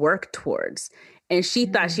had to work towards. And she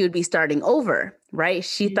thought she would be starting over, right?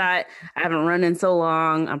 She thought, I haven't run in so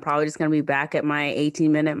long. I'm probably just going to be back at my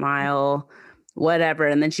 18-minute mile, whatever.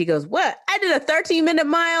 And then she goes, what? I did a 13-minute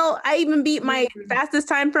mile. I even beat my fastest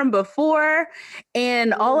time from before.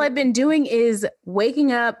 And all I've been doing is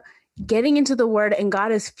waking up, getting into the word, and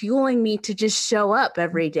God is fueling me to just show up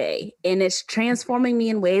every day. And it's transforming me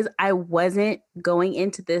in ways I wasn't going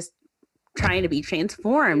into this trying to be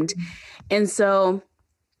transformed. And so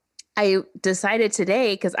I decided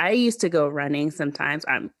today, because I used to go running sometimes.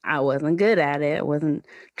 I wasn't good at it. I wasn't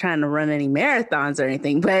trying to run any marathons or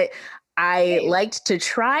anything, but I liked to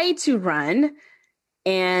try to run,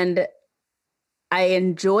 and I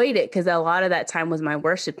enjoyed it because a lot of that time was my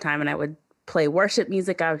worship time, and I would play worship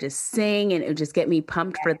music. I would just sing, and it would just get me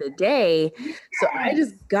pumped for the day. So I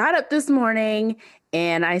just got up this morning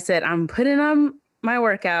And I said, I'm putting on my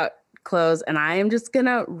workout clothes and I am just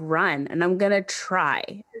gonna run and I'm gonna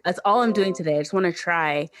try. That's all I'm doing today. I just want to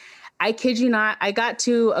try. I kid you not, I got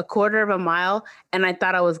to a quarter of a mile and I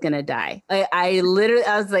thought I was gonna die. I literally,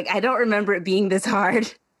 I was like, I don't remember it being this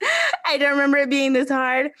hard. I don't remember it being this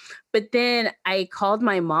hard. But then I called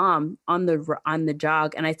my mom on the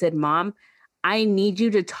jog and I said, Mom, I need you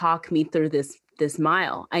to talk me through this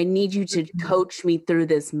mile. I need you to coach me through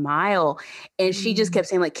this mile. And she just kept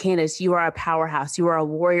saying, like, Candace, you are a powerhouse. You are a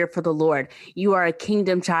warrior for the Lord. You are a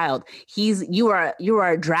kingdom child. You are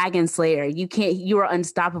a dragon slayer. You are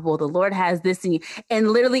unstoppable. The Lord has this in you. And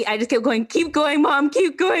literally I just kept going, keep going, Mom,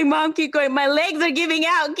 keep going, Mom, keep going. My legs are giving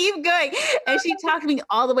out. Keep going. And she talked me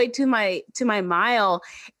all the way to my mile.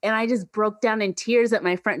 And I just broke down in tears at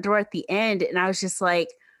my front door at the end. And I was just like,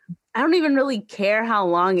 I don't even really care how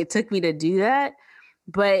long it took me to do that,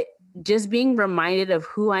 but just being reminded of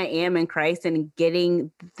who I am in Christ and getting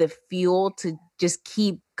the fuel to just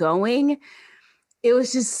keep going, it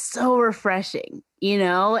was just so refreshing,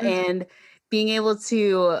 and being able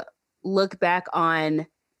to look back on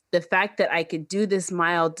the fact that I could do this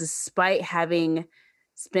mile despite having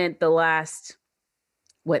spent the last,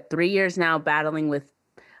 3 years now battling with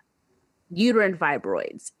uterine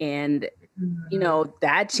fibroids. And,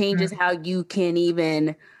 that changes how you can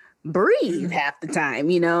even breathe half the time,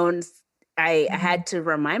 and I had to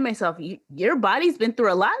remind myself, your body's been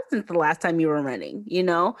through a lot since the last time you were running, and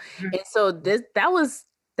so that was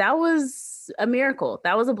a miracle.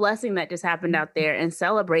 That was a blessing that just happened out there, and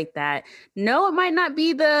celebrate that. No, it might not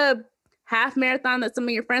be the half marathon that some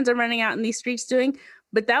of your friends are running out in these streets doing,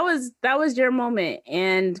 but that was your moment,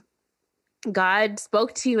 and God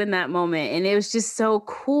spoke to you in that moment. And it was just so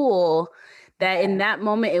cool that in that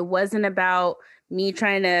moment, it wasn't about me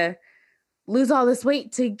trying to lose all this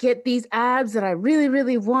weight to get these abs that I really,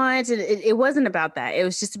 really want. And it wasn't about that. It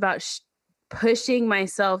was just about pushing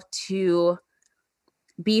myself to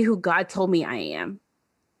be who God told me I am.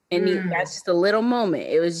 And that's just a little moment.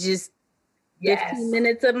 It was just 15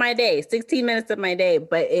 minutes of my day, 16 minutes of my day,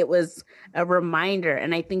 but it was a reminder.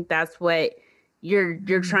 And I think that's what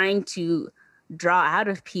you're trying to draw out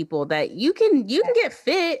of people, that you can get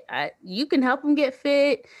fit. You can help them get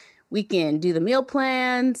fit. We can do the meal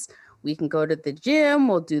plans. We can go to the gym.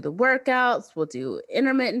 We'll do the workouts. We'll do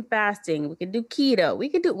intermittent fasting. We can do keto. We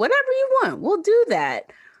can do whatever you want. We'll do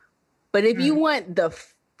that. But if you want the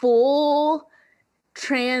full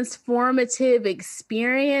transformative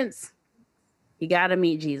experience, you got to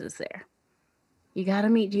meet Jesus there. You got to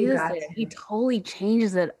meet Jesus there. He totally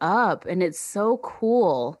changes it up. And it's so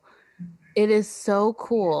cool. It is so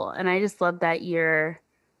cool. And I just love that you're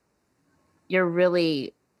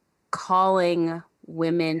really calling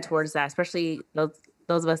women towards that, especially those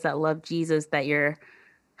of us that love Jesus, that you're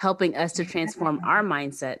helping us to transform our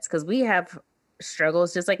mindsets, because we have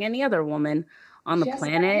struggles just like any other woman on the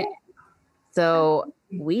planet. So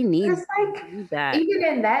we need that. Even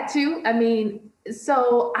in that too, I mean,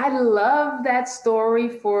 so I love that story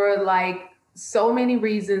for like so many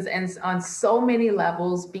reasons and on so many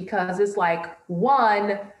levels, because it's like,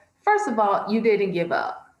 one, first of all, you didn't give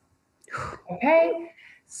up. Okay.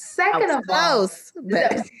 Second of all,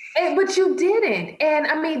 but you didn't. And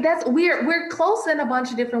I mean, we're close in a bunch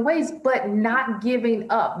of different ways, but not giving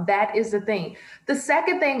up. That is the thing. The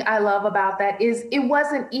second thing I love about that is it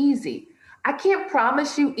wasn't easy. I can't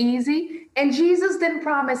promise you easy, and Jesus didn't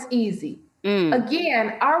promise easy.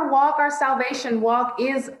 Again, our salvation walk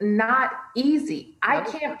is not easy. I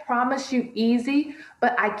can't promise you easy,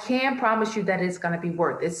 but I can promise you that it's going to be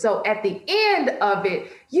worth it. So at the end of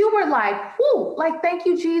it, you were like, whoo, like, thank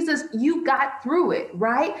you, Jesus. You got through it,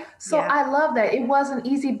 right? So I love that. It wasn't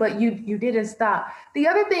easy, but you didn't stop. The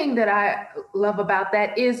other thing that I love about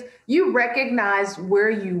that is you recognized where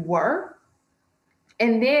you were.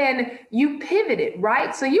 And then you pivoted,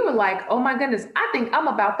 right? So you were like, oh my goodness, I think I'm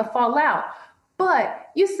about to fall out. But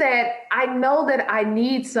you said, I know that I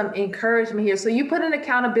need some encouragement here. So you put an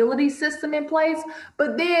accountability system in place,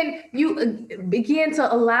 but then you began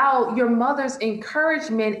to allow your mother's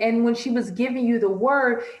encouragement. And when she was giving you the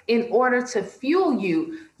word in order to fuel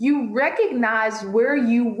you, you recognized where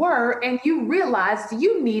you were and you realized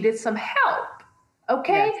you needed some help.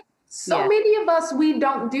 Okay. Yes. So many of us, we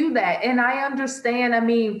don't do that. And I understand, I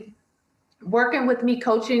mean, working with me,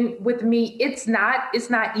 coaching with me, it's not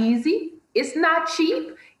easy. It's not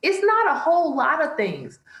cheap. It's not a whole lot of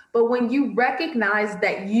things. But when you recognize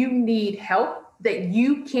that you need help, that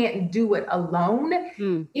you can't do it alone,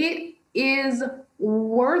 it is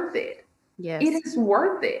worth it. Yes. It is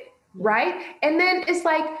worth it. right? And then it's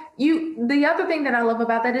like the other thing that I love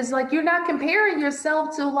about that is like you're not comparing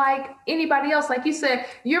yourself to like anybody else. Like you said,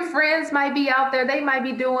 your friends might be out there, they might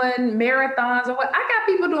be doing marathons or what. I got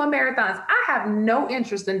people doing marathons. I have no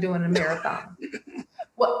interest in doing a marathon.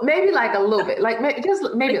 Well, maybe like a little bit, like maybe like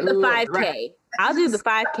a the little 5K. bit, right? I'll do the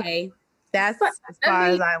 5K. That's But as far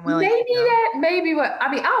as I'm willing maybe to go. maybe what I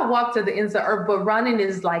mean, I'll walk to the ends of earth, but running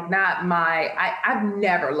is like not my. I've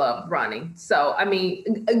never loved running. So I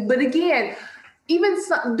mean, but again, even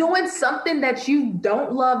doing something that you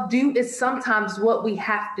don't love do is sometimes what we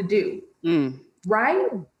have to do, right?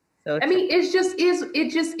 So I mean, it just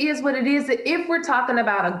is what it is. If we're talking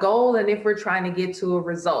about a goal and if we're trying to get to a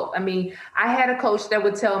result, I mean, I had a coach that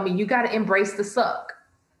would tell me, you got to embrace the suck.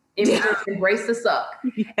 Embrace the suck.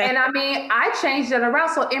 Yeah. And I mean, I changed it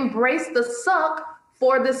around. So embrace the suck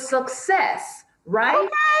for the success, right?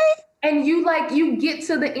 Okay. And you get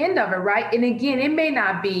to the end of it, right? And again, it may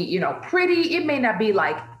not be, pretty. It may not be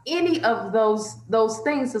like any of those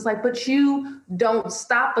things. It's like, but you don't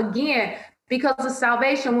stop again because of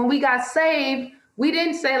salvation. When we got saved, we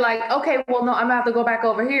didn't say like, okay, well, no, I'm gonna have to go back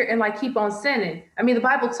over here and like keep on sinning. I mean, the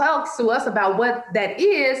Bible talks to us about what that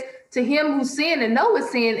is. To him who sinned and know is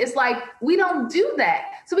sin, it's like we don't do that.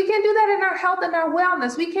 So we can't do that in our health and our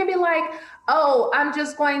wellness. We can't be like, oh, I'm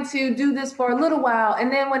just going to do this for a little while, and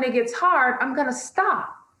then when it gets hard, I'm gonna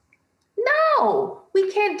stop. No, we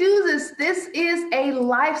can't do this. This is a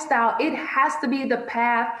lifestyle. It has to be the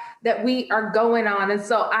path that we are going on. And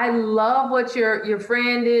so I love what your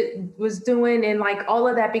friend was doing and like all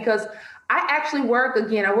of that, because I actually work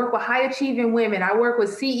with high achieving women. I work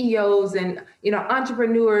with CEOs and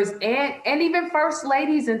entrepreneurs and even first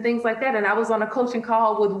ladies and things like that. And I was on a coaching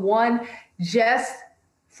call with one just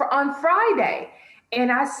on Friday.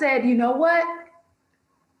 And I said, you know what?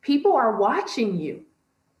 People are watching you.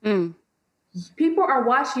 People are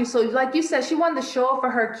watching you. So like you said, she wanted to show up for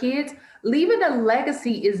her kids. Leaving a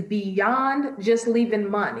legacy is beyond just leaving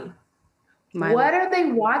money. What are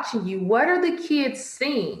they watching you? What are the kids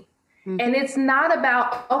seeing? And it's not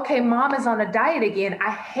about, okay, mom is on a diet again. I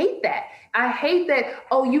hate that. I hate that,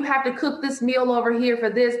 oh, you have to cook this meal over here for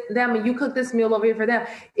them, and you cook this meal over here for them.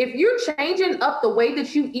 If you're changing up the way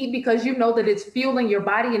that you eat because you know that it's fueling your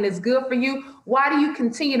body and it's good for you, why do you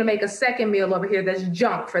continue to make a second meal over here that's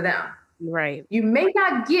junk for them? Right. You may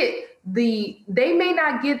not get they may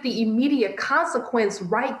not get the immediate consequence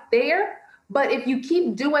right there, but if you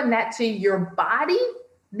keep doing that to your body,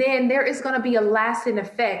 then there is going to be a lasting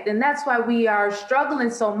effect. And that's why we are struggling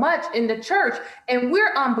so much in the church. And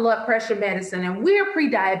we're on blood pressure medicine and we're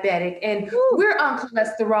pre-diabetic and we're on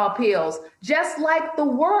cholesterol pills, just like the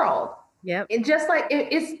world. Yep. And just like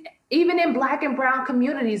it's even in Black and brown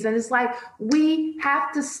communities. And it's like, we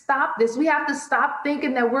have to stop this. We have to stop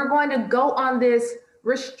thinking that we're going to go on this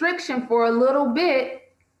restriction for a little bit.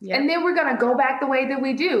 Yep. And then we're going to go back the way that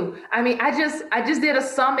we do. I mean, I just did a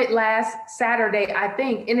summit last Saturday, I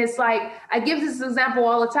think. And it's like, I give this example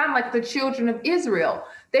all the time, like the children of Israel.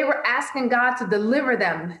 They were asking God to deliver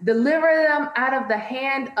them out of the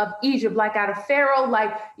hand of Egypt, like out of Pharaoh,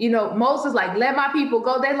 like, Moses, like, let my people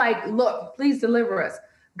go. They like, look, please deliver us.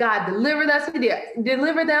 God delivered us. He did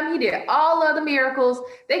deliver them. He did all of the miracles.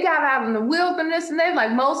 They got out in the wilderness and they're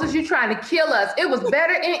like, Moses, you're trying to kill us. It was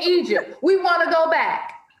better in Egypt. We want to go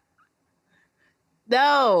back.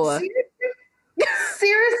 No.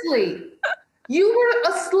 Seriously. You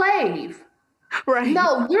were a slave. Right.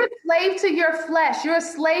 No, you're a slave to your flesh. You're a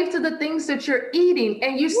slave to the things that you're eating.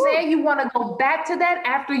 And you say you want to go back to that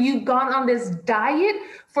after you've gone on this diet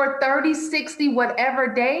for 30, 60,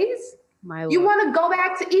 whatever days. You want to go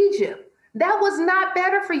back to Egypt. That was not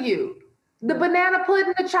better for you. The banana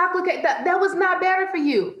pudding, the chocolate cake, that was not better for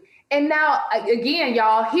you. And now, again,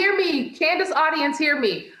 y'all, hear me. Candace audience, hear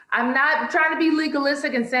me. I'm not trying to be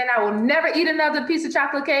legalistic and saying I will never eat another piece of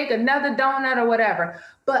chocolate cake, another donut or whatever.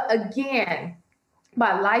 But again,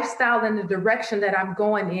 my lifestyle and the direction that I'm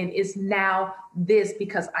going in is now this,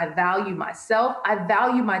 because I value myself. I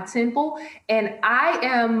value my temple. And I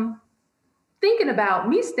am thinking about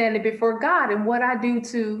me standing before God and what I do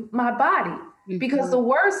to my body. Because the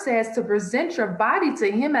word says to present your body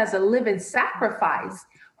to him as a living sacrifice,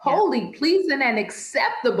 holy, pleasing, and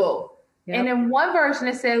acceptable. Yep. And in one version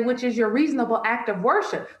it said, which is your reasonable act of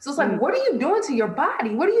worship. So it's like, what are you doing to your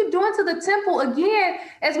body? What are you doing to the temple? Again,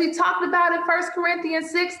 as we talked about in 1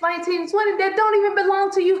 Corinthians 6, 19, 20, that don't even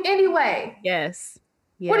belong to you anyway. Yes.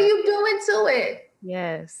 What are you doing to it?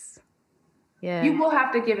 Yes. Yeah. You will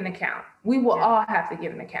have to give an account. We will all have to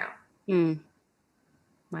give an account.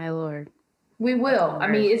 My Lord. We will. I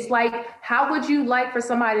mean, it's like, how would you like for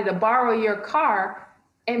somebody to borrow your car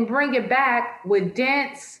and bring it back with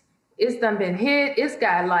dents It's done been hit. It's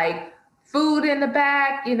got like food in the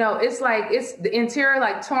back. It's like it's the interior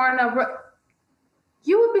like torn up.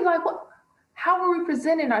 You would be like, what? How are we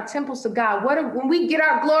presenting our temples to God? When we get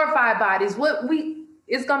our glorified bodies?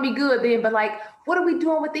 It's gonna be good then. But like, what are we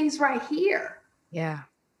doing with these right here? Yeah.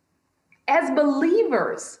 As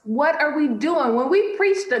believers, what are we doing when we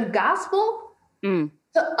preach the gospel to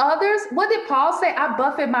others? What did Paul say? I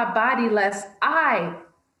buffet my body lest I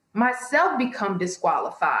myself become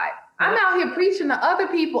disqualified. I'm out here preaching to other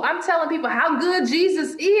people. I'm telling people how good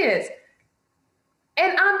Jesus is.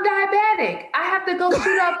 And I'm diabetic. I have to go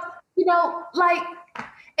shoot up,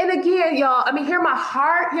 and again, y'all, hear my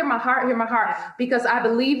heart, because I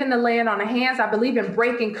believe in the laying on of hands. I believe in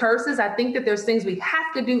breaking curses. I think that there's things we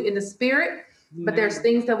have to do in the spirit, but there's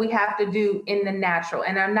things that we have to do in the natural.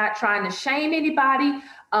 And I'm not trying to shame anybody.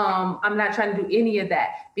 I'm not trying to do any of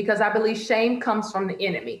that, because I believe shame comes from the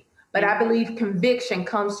enemy. But I believe conviction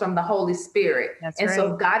comes from the Holy Spirit.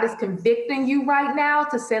 So God is convicting you right now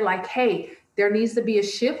to say like, hey, there needs to be a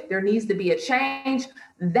shift. There needs to be a change.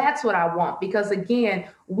 That's what I want. Because again,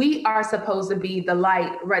 we are supposed to be the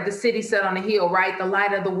light, right? The city set on a hill, right? The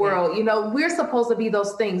light of the world. We're supposed to be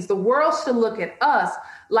those things. The world should look at us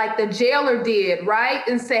like the jailer did, right?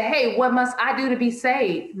 And say, hey, what must I do to be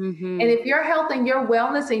saved? And if your health and your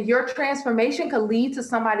wellness and your transformation could lead to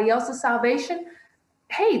somebody else's salvation,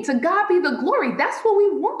 hey, to God be the glory. That's what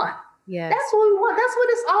we want. Yes. That's what we want. That's what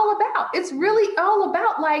it's all about. It's really all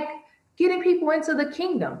about like getting people into the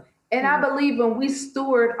kingdom. And I believe when we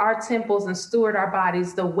steward our temples and steward our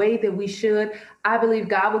bodies the way that we should, I believe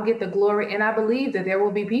God will get the glory. And I believe that there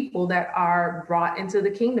will be people that are brought into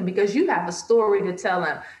the kingdom because you have a story to tell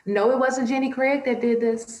them. No, it wasn't Jenny Craig that did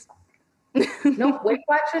this. No, Weight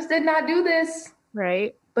Watchers did not do this.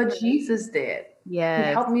 Right. But Jesus did. Yes.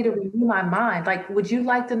 He helped me to renew my mind. Like, would you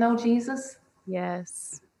like to know Jesus?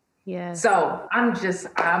 Yes. Yes. So I'm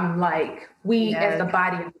like, as the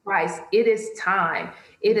body of Christ, it is time.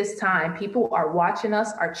 It is time. People are watching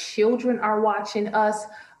us. Our children are watching us.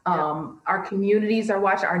 Our communities are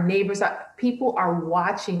watching. Our neighbors people are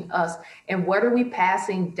watching us. And what are we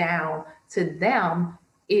passing down to them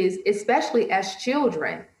is, especially as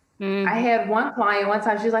children. I had one client one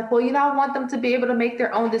time, she's like, well, I want them to be able to make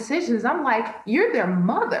their own decisions. I'm like, you're their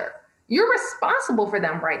mother. You're responsible for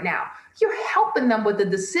them right now. You're helping them with the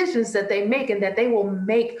decisions that they make and that they will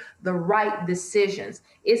make the right decisions.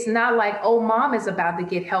 It's not like, oh, mom is about to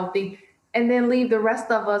get healthy and then leave the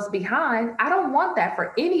rest of us behind. I don't want that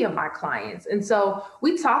for any of my clients. And so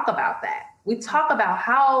we talk about that. We talk about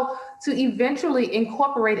how to eventually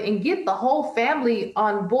incorporate and get the whole family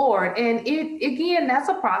on board. And again, that's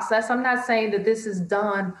a process. I'm not saying that this is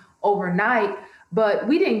done overnight, but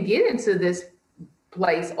we didn't get into this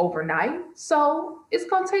place overnight. So it's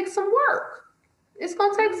going to take some work. It's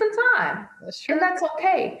going to take some time. That's true. And that's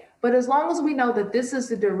okay. But as long as we know that this is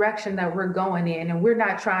the direction that we're going in, and we're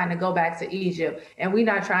not trying to go back to Egypt, and we're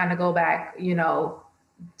not trying to go back,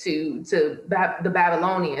 to the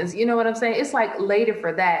Babylonians, you know what I'm saying? It's like later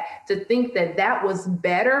for that to think that was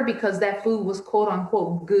better because that food was quote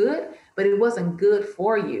unquote good, but it wasn't good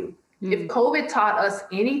for you. If COVID taught us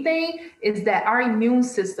anything, is that our immune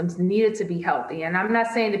systems needed to be healthy. And I'm not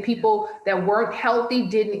saying the people that weren't healthy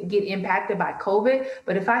didn't get impacted by COVID,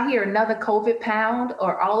 but if I hear another COVID pound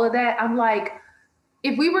or all of that, I'm like,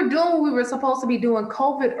 if we were doing what we were supposed to be doing,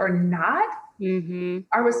 COVID or not,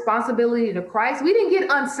 our responsibility to Christ, we didn't get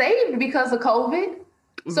unsaved because of COVID.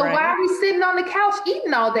 So why are we sitting on the couch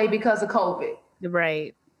eating all day because of COVID?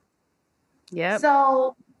 Right. Yeah.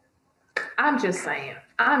 So I'm just saying.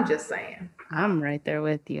 I'm right there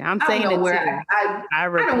with you. I'm saying it too. I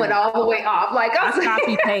don't went all the way off. Like I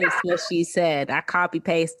copy paste what she said. I copy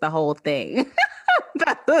paste the whole thing.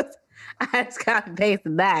 I just copy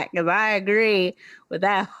pasted that because I agree with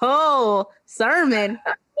that whole sermon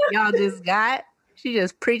y'all just got. She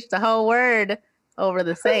just preached the whole word over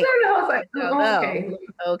the sake. I was like, oh,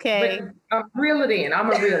 okay. But I'm reel it in.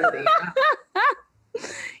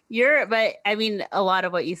 But I mean, a lot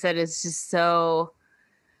of what you said is just so,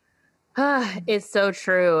 it's so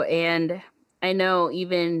true. And I know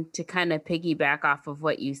even to kind of piggyback off of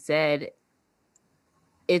what you said,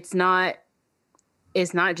 it's not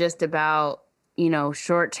just about,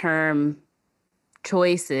 short-term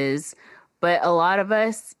choices, but a lot of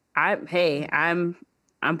us, I'm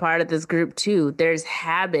part of this group too. There's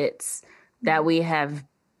habits that we have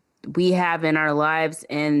in our lives,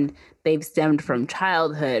 and they've stemmed from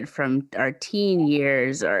childhood, from our teen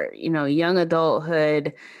years, or, young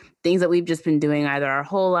adulthood, things that we've just been doing either our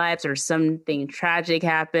whole lives or something tragic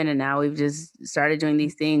happened. And now we've just started doing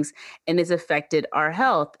these things and it's affected our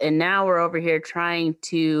health. And now we're over here trying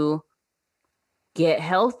to get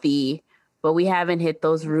healthy, but we haven't hit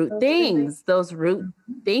those root things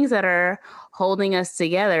that are holding us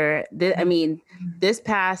together. I mean, this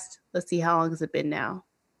past, let's see, how long has it been now?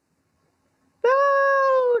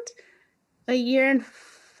 About a year and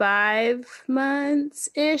 5 months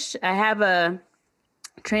ish. I have a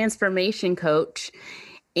transformation coach,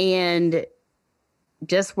 and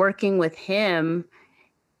just working with him,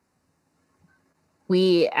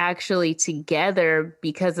 we actually together,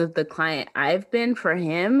 because of the client I've been for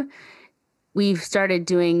him, we've started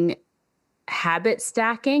doing habit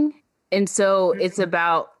stacking. And so it's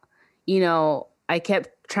about, I kept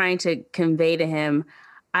trying to convey to him,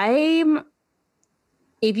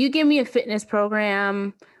 if you give me a fitness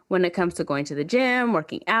program when it comes to going to the gym,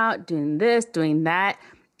 working out, doing this, doing that,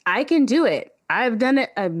 I can do it. I've done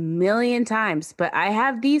it a million times, but I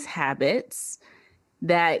have these habits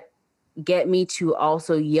that get me to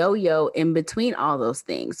also yo-yo in between all those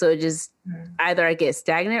things. So it just either I get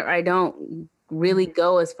stagnant or I don't really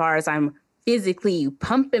go as far as I'm physically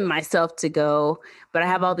pumping myself to go, but I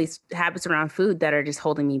have all these habits around food that are just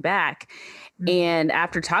holding me back. And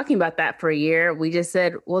after talking about that for a year, we just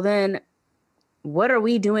said, well, then what are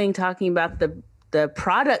we doing talking about the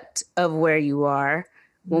product of where you are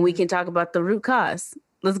when we can talk about the root cause?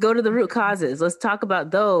 Let's go to the root causes. Let's talk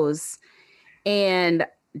about those. And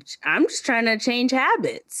I'm just trying to change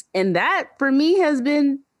habits. And that for me has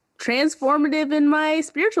been transformative in my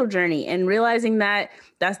spiritual journey, and realizing that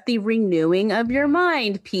that's the renewing of your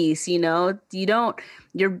mind piece. You're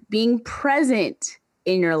being present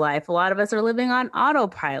in your life. A lot of us are living on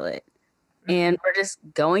autopilot, and we're just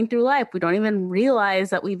going through life. We don't even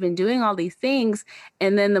realize that we've been doing all these things.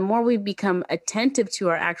 And then the more we become attentive to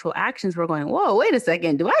our actual actions, we're going, whoa, wait a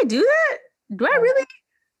second. Do I do that? Do I really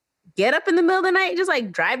get up in the middle of the night and just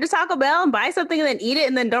like drive to Taco Bell and buy something and then eat it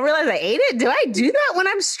and then don't realize I ate it? Do I do that when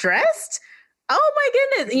I'm stressed? Oh my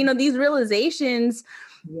goodness. These realizations,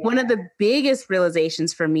 one of the biggest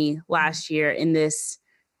realizations for me last year in this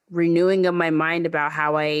renewing of my mind about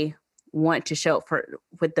how I want to show up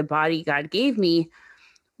with the body God gave me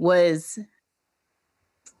was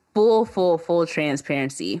full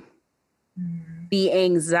transparency. The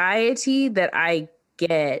anxiety that I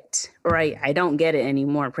get, or I don't get it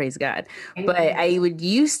anymore, praise God, but I would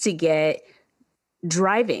used to get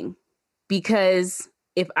driving, because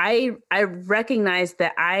if I recognized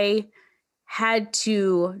that I had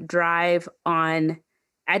to drive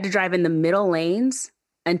in the middle lanes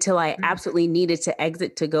until I absolutely needed to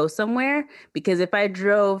exit to go somewhere. Because if I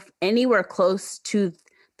drove anywhere close to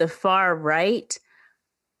the far right,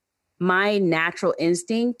 my natural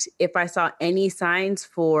instinct, if I saw any signs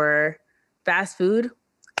for fast food,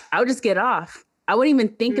 I would just get off. I wouldn't even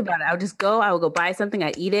think about it. I would go buy something,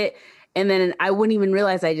 I'd eat it. And then I wouldn't even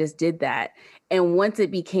realize I just did that. And once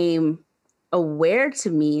it became aware to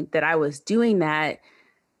me that I was doing that,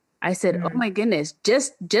 I said, oh my goodness,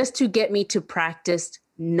 just to get me to practice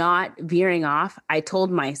not veering off, I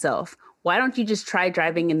told myself, why don't you just try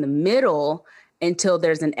driving in the middle until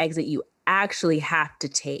there's an exit you actually have to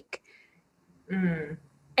take? And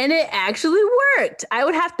it actually worked. I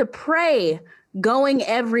would have to pray going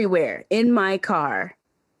everywhere in my car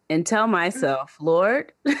and tell myself,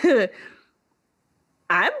 Lord, I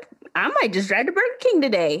might just drive to Burger King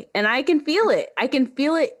today. And I can feel it.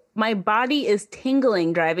 My body is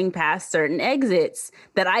tingling driving past certain exits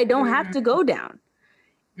that I don't have to go down.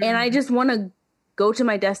 And I just want to go to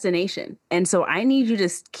my destination. And so I need you to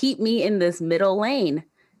keep me in this middle lane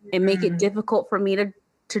and make it difficult for me to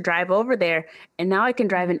drive over there. And now I can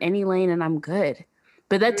drive in any lane and I'm good.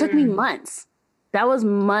 But that took me months. That was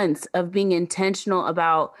months of being intentional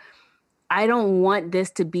about, I don't want this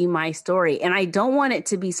to be my story. And I don't want it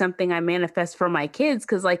to be something I manifest for my kids.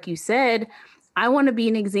 Because like you said, I want to be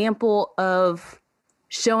an example of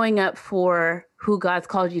showing up for who God's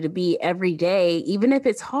called you to be every day, even if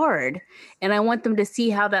it's hard. And I want them to see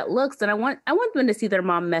how that looks. And I want them to see their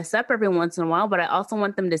mom mess up every once in a while, but I also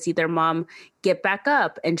want them to see their mom get back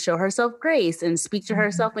up and show herself grace and speak to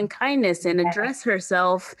herself in kindness and address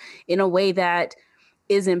herself in a way that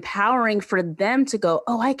is empowering for them to go,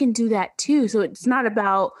 oh, I can do that too. So it's not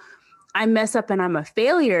about I mess up and I'm a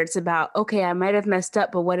failure. It's about, okay, I might have messed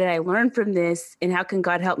up, but what did I learn from this? And how can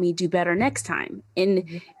God help me do better next time?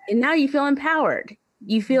 And now you feel empowered.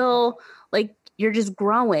 You feel like you're just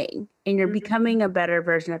growing and you're becoming a better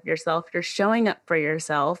version of yourself. You're showing up for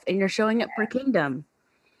yourself and you're showing up for kingdom.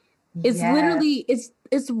 It's literally,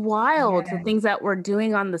 it's wild, the things that we're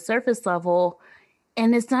doing on the surface level.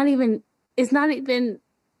 And it's not even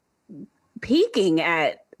peeking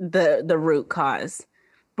at the root cause.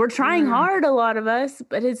 We're trying hard, a lot of us,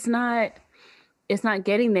 but it's not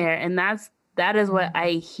getting there. And that is what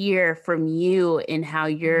I hear from you in how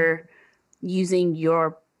you're using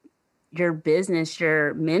your business,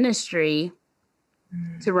 your ministry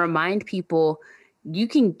to remind people you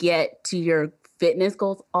can get to your fitness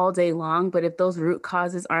goals all day long, but if those root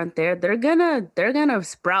causes aren't there, they're gonna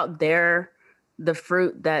sprout the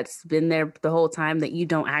fruit that's been there the whole time that you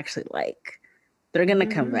don't actually like. They're gonna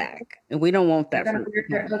come Mhm. back, and we don't want They're that gonna fruit.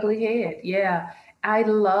 rear their ugly head. Yeah. I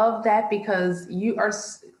love that because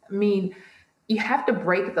I mean, you have to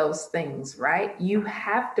break those things, right? You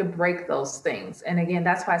have to break those things. And again,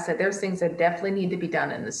 that's why I said there's things that definitely need to be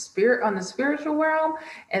done in the spirit, on the spiritual realm.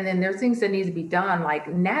 And then there's things that need to be done like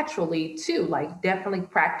naturally too, like definitely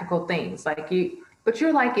practical things. But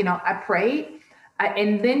you're like, I prayed.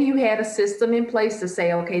 And then you had a system in place to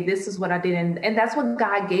say, okay, this is what I did. And that's what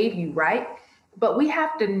God gave you, right? But we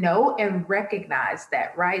have to know and recognize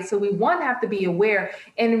that, right? So we one have to be aware,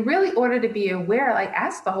 and in really order to be aware, like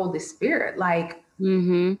ask the Holy Spirit, like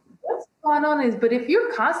Mm-hmm. what's going on is. But if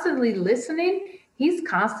you're constantly listening, He's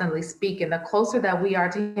constantly speaking. The closer that we are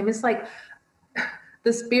to Him, it's like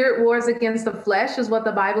the spirit wars against the flesh, is what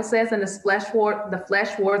the Bible says, and the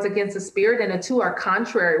flesh wars against the spirit, and the two are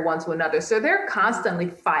contrary one to another. So they're constantly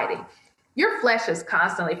fighting. Your flesh is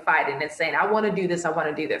constantly fighting and saying, I want to do this, I want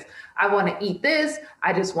to do this, I want to eat this,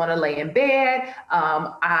 I just want to lay in bed,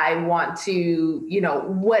 I want to,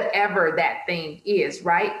 whatever that thing is,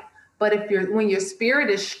 right? But when your spirit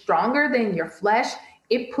is stronger than your flesh,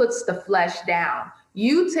 it puts the flesh down.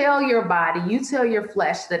 You tell your body, you tell your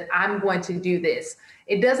flesh that I'm going to do this.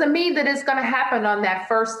 It doesn't mean that it's going to happen on that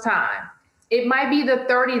first time. It might be the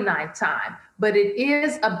 39th time, but it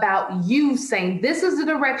is about you saying, this is the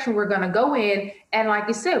direction we're going to go in. And like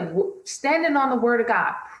you said, standing on the word of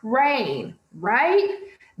God, praying, right?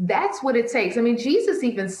 That's what it takes. I mean, Jesus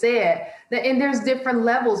even said that, and there's different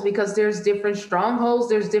levels because there's different strongholds,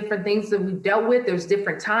 there's different things that we've dealt with, there's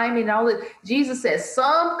different timing, all that. Jesus says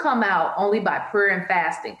some come out only by prayer and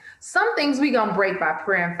fasting. Some things we gonna break by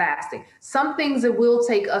prayer and fasting. Some things it will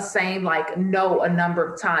take us saying like no a number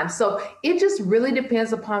of times. So it just really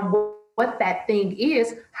depends upon what that thing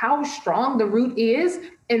is, how strong the root is,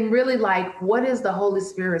 and really like what is the Holy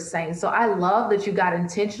Spirit saying. So I love that you got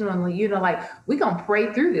intentionally, like we're gonna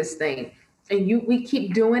pray through this thing. And we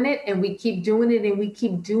keep doing it and we keep doing it and we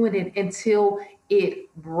keep doing it until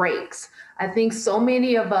it breaks. I think so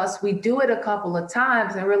many of us, we do it a couple of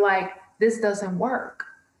times and we're like, this doesn't work.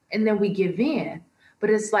 And then we give in. But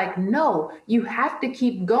it's like, no, you have to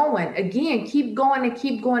keep going. Again, keep going and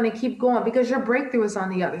keep going and keep going because your breakthrough is on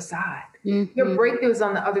the other side. Your Mm-hmm. breakthrough is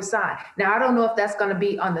on the other side. Now, I don't know if that's going to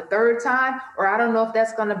be on the third time, or I don't know if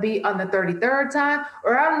that's going to be on the 33rd time,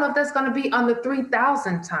 or I don't know if that's going to be on the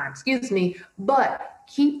 3,000th time, excuse me, but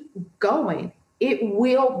keep going. It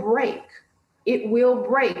will break. It will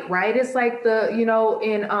break, right? It's like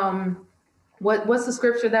what's the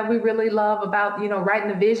scripture that we really love about, writing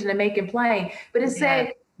the vision and making plain? But it Yeah.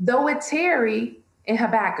 said, though it tarry in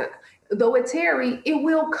Habakkuk, though it tarry, it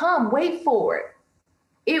will come. Wait for it.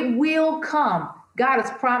 It will come. God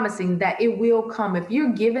is promising that it will come. If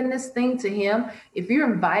you're giving this thing to Him, if you're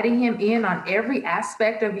inviting Him in on every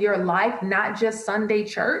aspect of your life, not just Sunday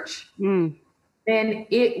church, Mm. then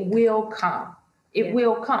it will come. It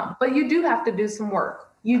will come. But you do have to do some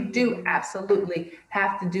work. You do absolutely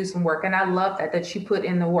have to do some work. And I love that you put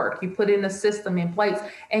in the work. You put in the system in place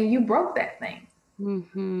and you broke that thing.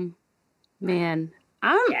 Mm-hmm. Man,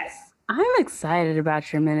 I'm Yes. I'm excited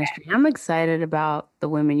about your ministry. I'm excited about the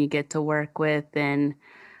women you get to work with. And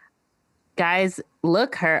guys,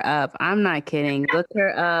 look her up. I'm not kidding. Look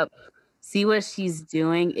her up. See what she's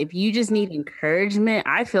doing. If you just need encouragement,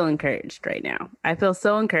 I feel encouraged right now. I feel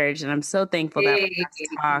so encouraged, and I'm so thankful that we got to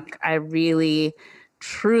talk. I really,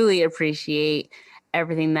 truly appreciate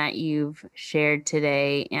everything that you've shared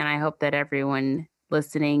today, and I hope that everyone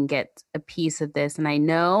listening gets a piece of this. And I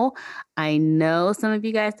know some of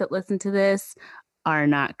you guys that listen to this are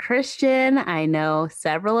not Christian. I know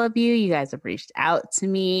several of you guys have reached out to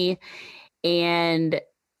me, and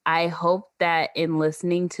I hope that in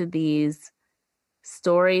listening to these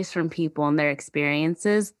stories from people and their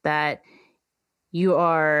experiences that you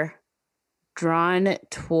are drawn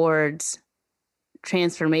towards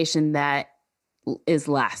transformation that is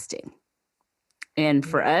lasting. And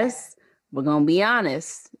for us, we're going to be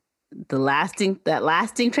honest, that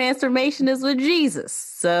lasting transformation is with Jesus.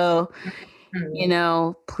 So,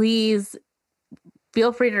 please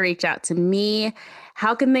feel free to reach out to me.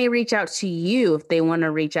 How can they reach out to you if they want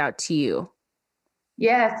to reach out to you?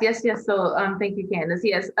 Yes, yes, yes. So thank you, Candace.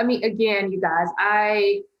 Yes. I mean, again, you guys,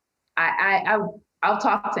 I I'll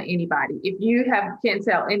talk to anybody. If you can't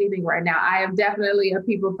tell anything right now, I am definitely a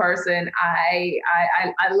people person. I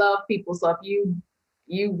love people. So if you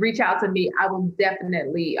reach out to me, I will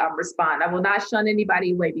definitely respond. I will not shun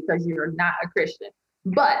anybody away because you're not a Christian.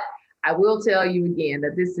 But I will tell you again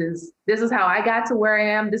that this is how I got to where I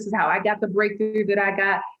am. This is how I got the breakthrough that I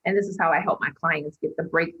got. And this is how I help my clients get the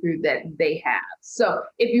breakthrough that they have. So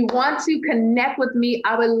if you want to connect with me,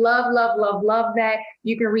 I would love, love, love, love that.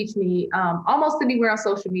 You can reach me almost anywhere on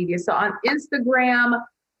social media. So on Instagram,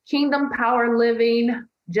 Kingdom Power Living,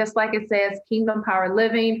 just like it says, Kingdom Power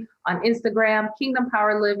Living. On Instagram, Kingdom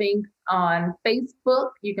Power Living. On Facebook,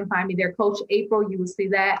 you can find me there, Coach April. You will see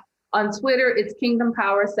that. On Twitter, it's Kingdom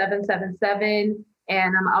Power 777.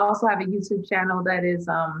 And I also have a YouTube channel that is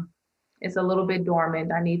it's a little bit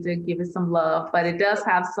dormant. I need to give it some love, but it does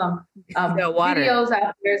have some videos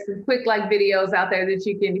out there, some quick videos out there that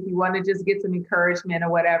you can, if you want to just get some encouragement or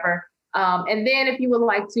whatever. And then if you would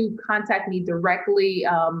like to contact me directly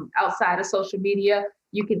outside of social media,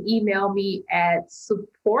 you can email me at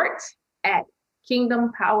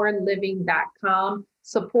support@kingdompowerliving.com.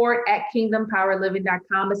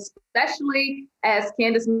 support@kingdompowerliving.com, especially as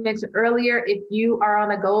Candace mentioned earlier, if you are on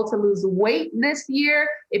a goal to lose weight this year,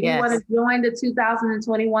 if you want to join the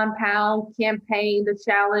 2021 pound campaign, the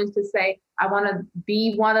challenge to say, I want to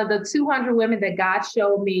be one of the 200 women that God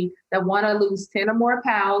showed me that want to lose 10 or more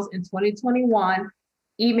pounds in 2021,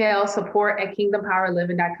 email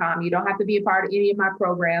support@kingdompowerliving.com. You don't have to be a part of any of my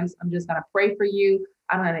programs. I'm just going to pray for you.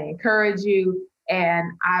 I'm going to encourage you.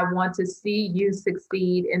 And I want to see you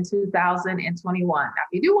succeed in 2021. Now,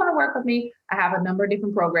 if you do want to work with me, I have a number of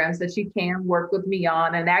different programs that you can work with me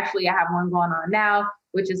on. And actually, I have one going on now,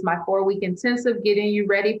 which is my 4-week intensive, getting you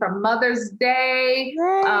ready for Mother's Day.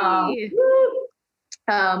 So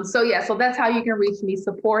that's how you can reach me,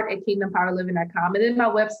 support@kingdompowerliving.com. And then my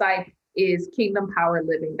website is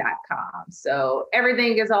kingdompowerliving.com. So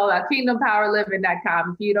everything is all about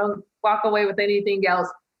kingdompowerliving.com. If you don't walk away with anything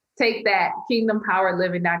else, take that,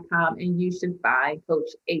 kingdompowerliving.com, and you should find Coach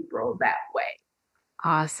April that way.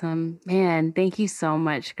 Awesome. Man, thank you so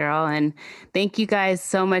much, girl. And thank you guys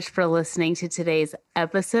so much for listening to today's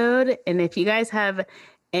episode. And if you guys have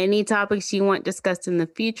any topics you want discussed in the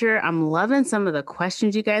future, I'm loving some of the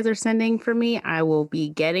questions you guys are sending for me. I will be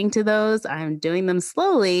getting to those. I'm doing them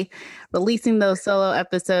slowly, releasing those solo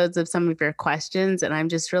episodes of some of your questions. And I'm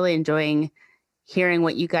just really enjoying hearing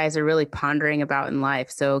what you guys are really pondering about in life.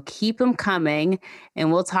 So keep them coming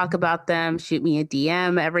and we'll talk about them. Shoot me a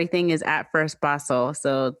DM. Everything is at First Bustle.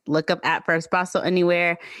 So look up at First Bustle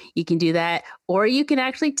anywhere. You can do that. Or you can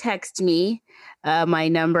actually text me. My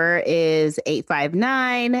number is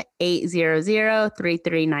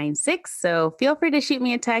 859-800-3396. So feel free to shoot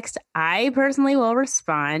me a text. I personally will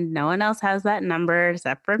respond. No one else has that number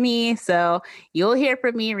except for me. So you'll hear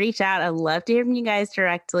from me. Reach out. I'd love to hear from you guys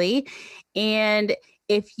directly. And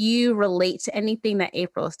if you relate to anything that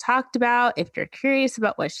April has talked about, if you're curious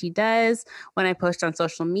about what she does, when I post on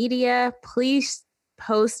social media, please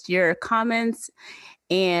post your comments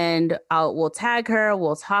and we'll tag her.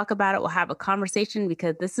 We'll talk about it. We'll have a conversation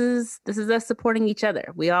because this is us supporting each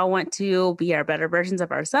other. We all want to be our better versions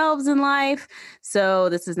of ourselves in life. So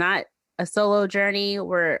this is not a solo journey.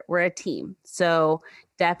 We're a team. So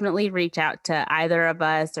definitely reach out to either of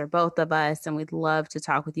us or both of us. And we'd love to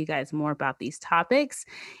talk with you guys more about these topics.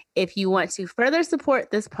 If you want to further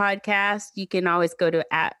support this podcast, you can always go to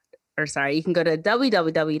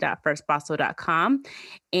www.firstbostel.com.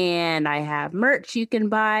 And I have merch you can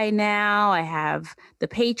buy now. I have the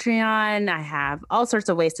Patreon. I have all sorts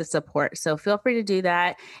of ways to support. So feel free to do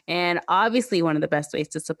that. And obviously, one of the best ways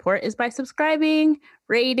to support is by subscribing,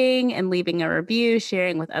 rating, and leaving a review,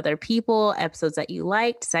 sharing with other people episodes that you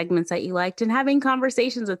liked, segments that you liked, and having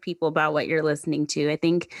conversations with people about what you're listening to. I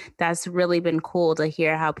think that's really been cool to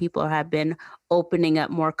hear how people have been opening up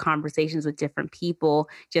more conversations with different people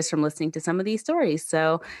just from listening to some of these stories.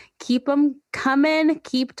 So keep them coming.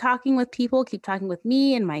 Keep talking with people. Keep talking with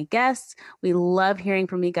me and my guests. We love hearing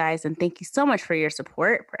from you guys. And thank you so much for your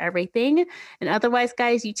support, for everything. And otherwise,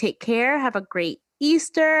 guys, you take care. Have a great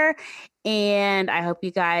Easter. And I hope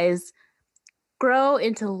you guys grow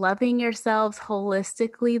into loving yourselves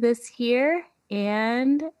holistically this year.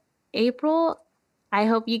 And April, I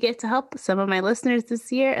hope you get to help some of my listeners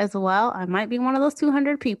this year as well. I might be one of those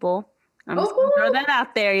 200 people. I'm just going to throw that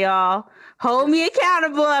out there, y'all. Hold me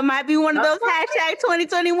accountable. I might be one of those hashtag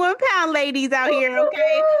 2021 pound ladies out here,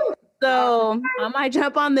 okay? So I might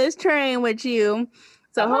jump on this train with you.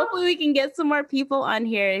 So hopefully we can get some more people on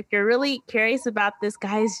here. If you're really curious about this,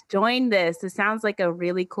 guys, join this. It sounds like a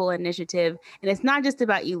really cool initiative. And it's not just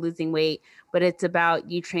about you losing weight, but it's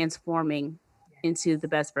about you transforming into the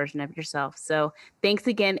best version of yourself. So thanks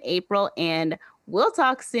again, April, and we'll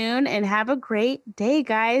talk soon and have a great day,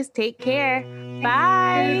 guys. Take care.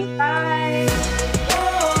 Bye. Bye.